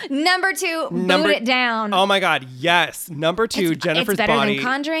 Number 2, boot it down. Oh my God, yes. Number 2, Jennifer's Body. It's better than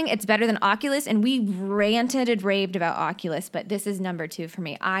Conjuring. It's better than Oculus. And we ranted and raved about Oculus, but this is number 2 for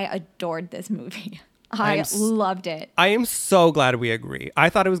me. I adored this movie. I loved it. I am so glad we agree. I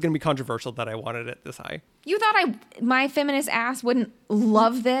thought it was going to be controversial that I wanted it this high. You thought my feminist ass wouldn't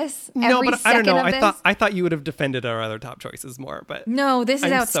love this? No, but I don't know. I thought you would have defended our other top choices more, but no, this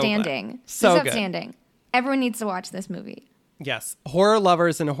is outstanding. So this is outstanding. Everyone needs to watch this movie. Yes, horror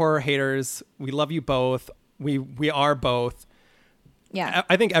lovers and horror haters, we love you both. We are both. Yeah,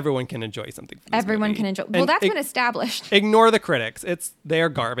 I think everyone can enjoy something. From this everyone movie. can enjoy. Well, that's been established. Ignore the critics. They're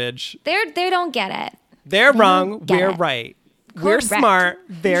garbage. They don't get it. They're wrong. We're right. Correct. We're smart.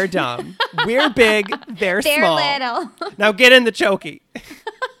 They're dumb. We're big. They're small. Little. Now get in the chokey.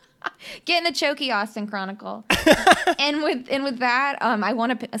 Get in the chokey, Austin Chronicle. and with that, I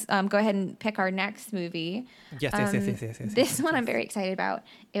want to go ahead and pick our next movie. Yes. This one I'm very excited about.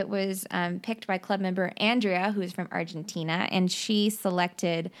 It was picked by club member Andrea, who is from Argentina, and she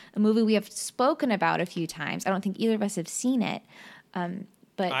selected a movie we have spoken about a few times. I don't think either of us have seen it.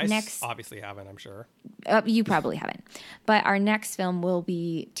 But I next, obviously haven't, I'm sure. you probably haven't. But our next film will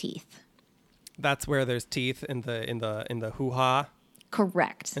be Teeth. That's where there's teeth in the hoo-ha.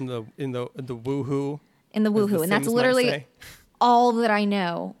 Correct. In the woohoo. In the woohoo. And that's literally all that I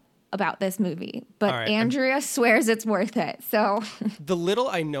know about this movie. But right, Andrea swears it's worth it. So the little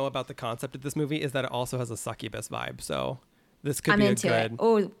I know about the concept of this movie is that it also has a succubus vibe. So this could be a good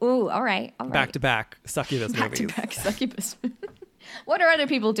all right. back-to-back succubus movies. Back-to-back succubus. What are other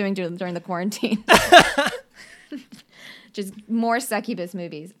people doing during the quarantine? Just more succubus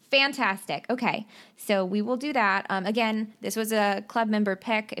movies. Fantastic. Okay, so we will do that. Again, this was a club member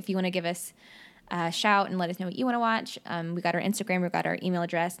pick. If you want to give us a shout and let us know what you want to watch, we got our Instagram, we got our email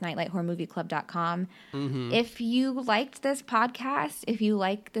address, nightlighthorrormovieclub.com. Mm-hmm. If you liked this podcast, if you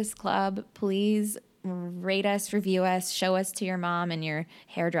like this club, please rate us, review us, show us to your mom and your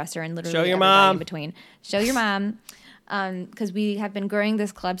hairdresser and literally everybody in between. Show your mom. Because we have been growing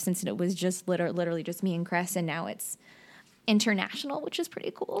this club since it was just literally just me and Chris, and now it's international, which is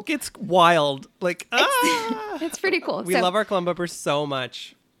pretty cool. It's wild. Like, it's pretty cool. We love our club members so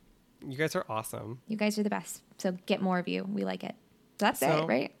much. You guys are awesome. You guys are the best. So get more of you. We like it. So that's it,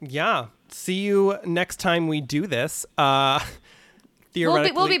 right? Yeah. See you next time we do this.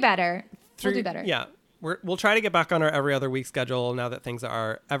 Theoretically, we'll be better. We'll do better. Yeah. We'll try to get back on our every other week schedule now that things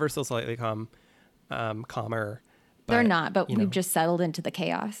are ever so slightly calmer. They're not, but we've just settled into the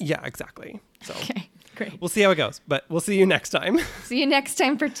chaos. Yeah, exactly. So okay, great. We'll see how it goes, but we'll see you next time. See you next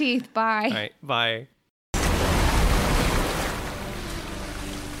time for Teeth. Bye. All right, bye.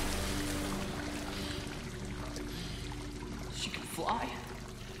 She can fly.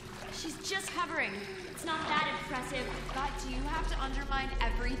 She's just hovering. It's not that impressive. God, do you have to undermine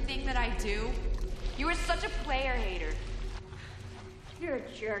everything that I do? You are such a player hater. You're a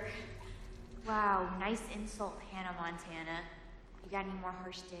jerk. Wow, nice insult, Hannah Montana. You got any more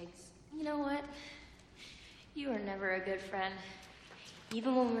harsh digs? You know what? You were never a good friend.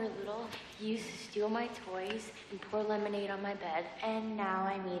 Even when we were little, you used to steal my toys and pour lemonade on my bed. And now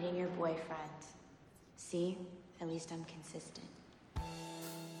I'm eating your boyfriend. See? At least I'm consistent.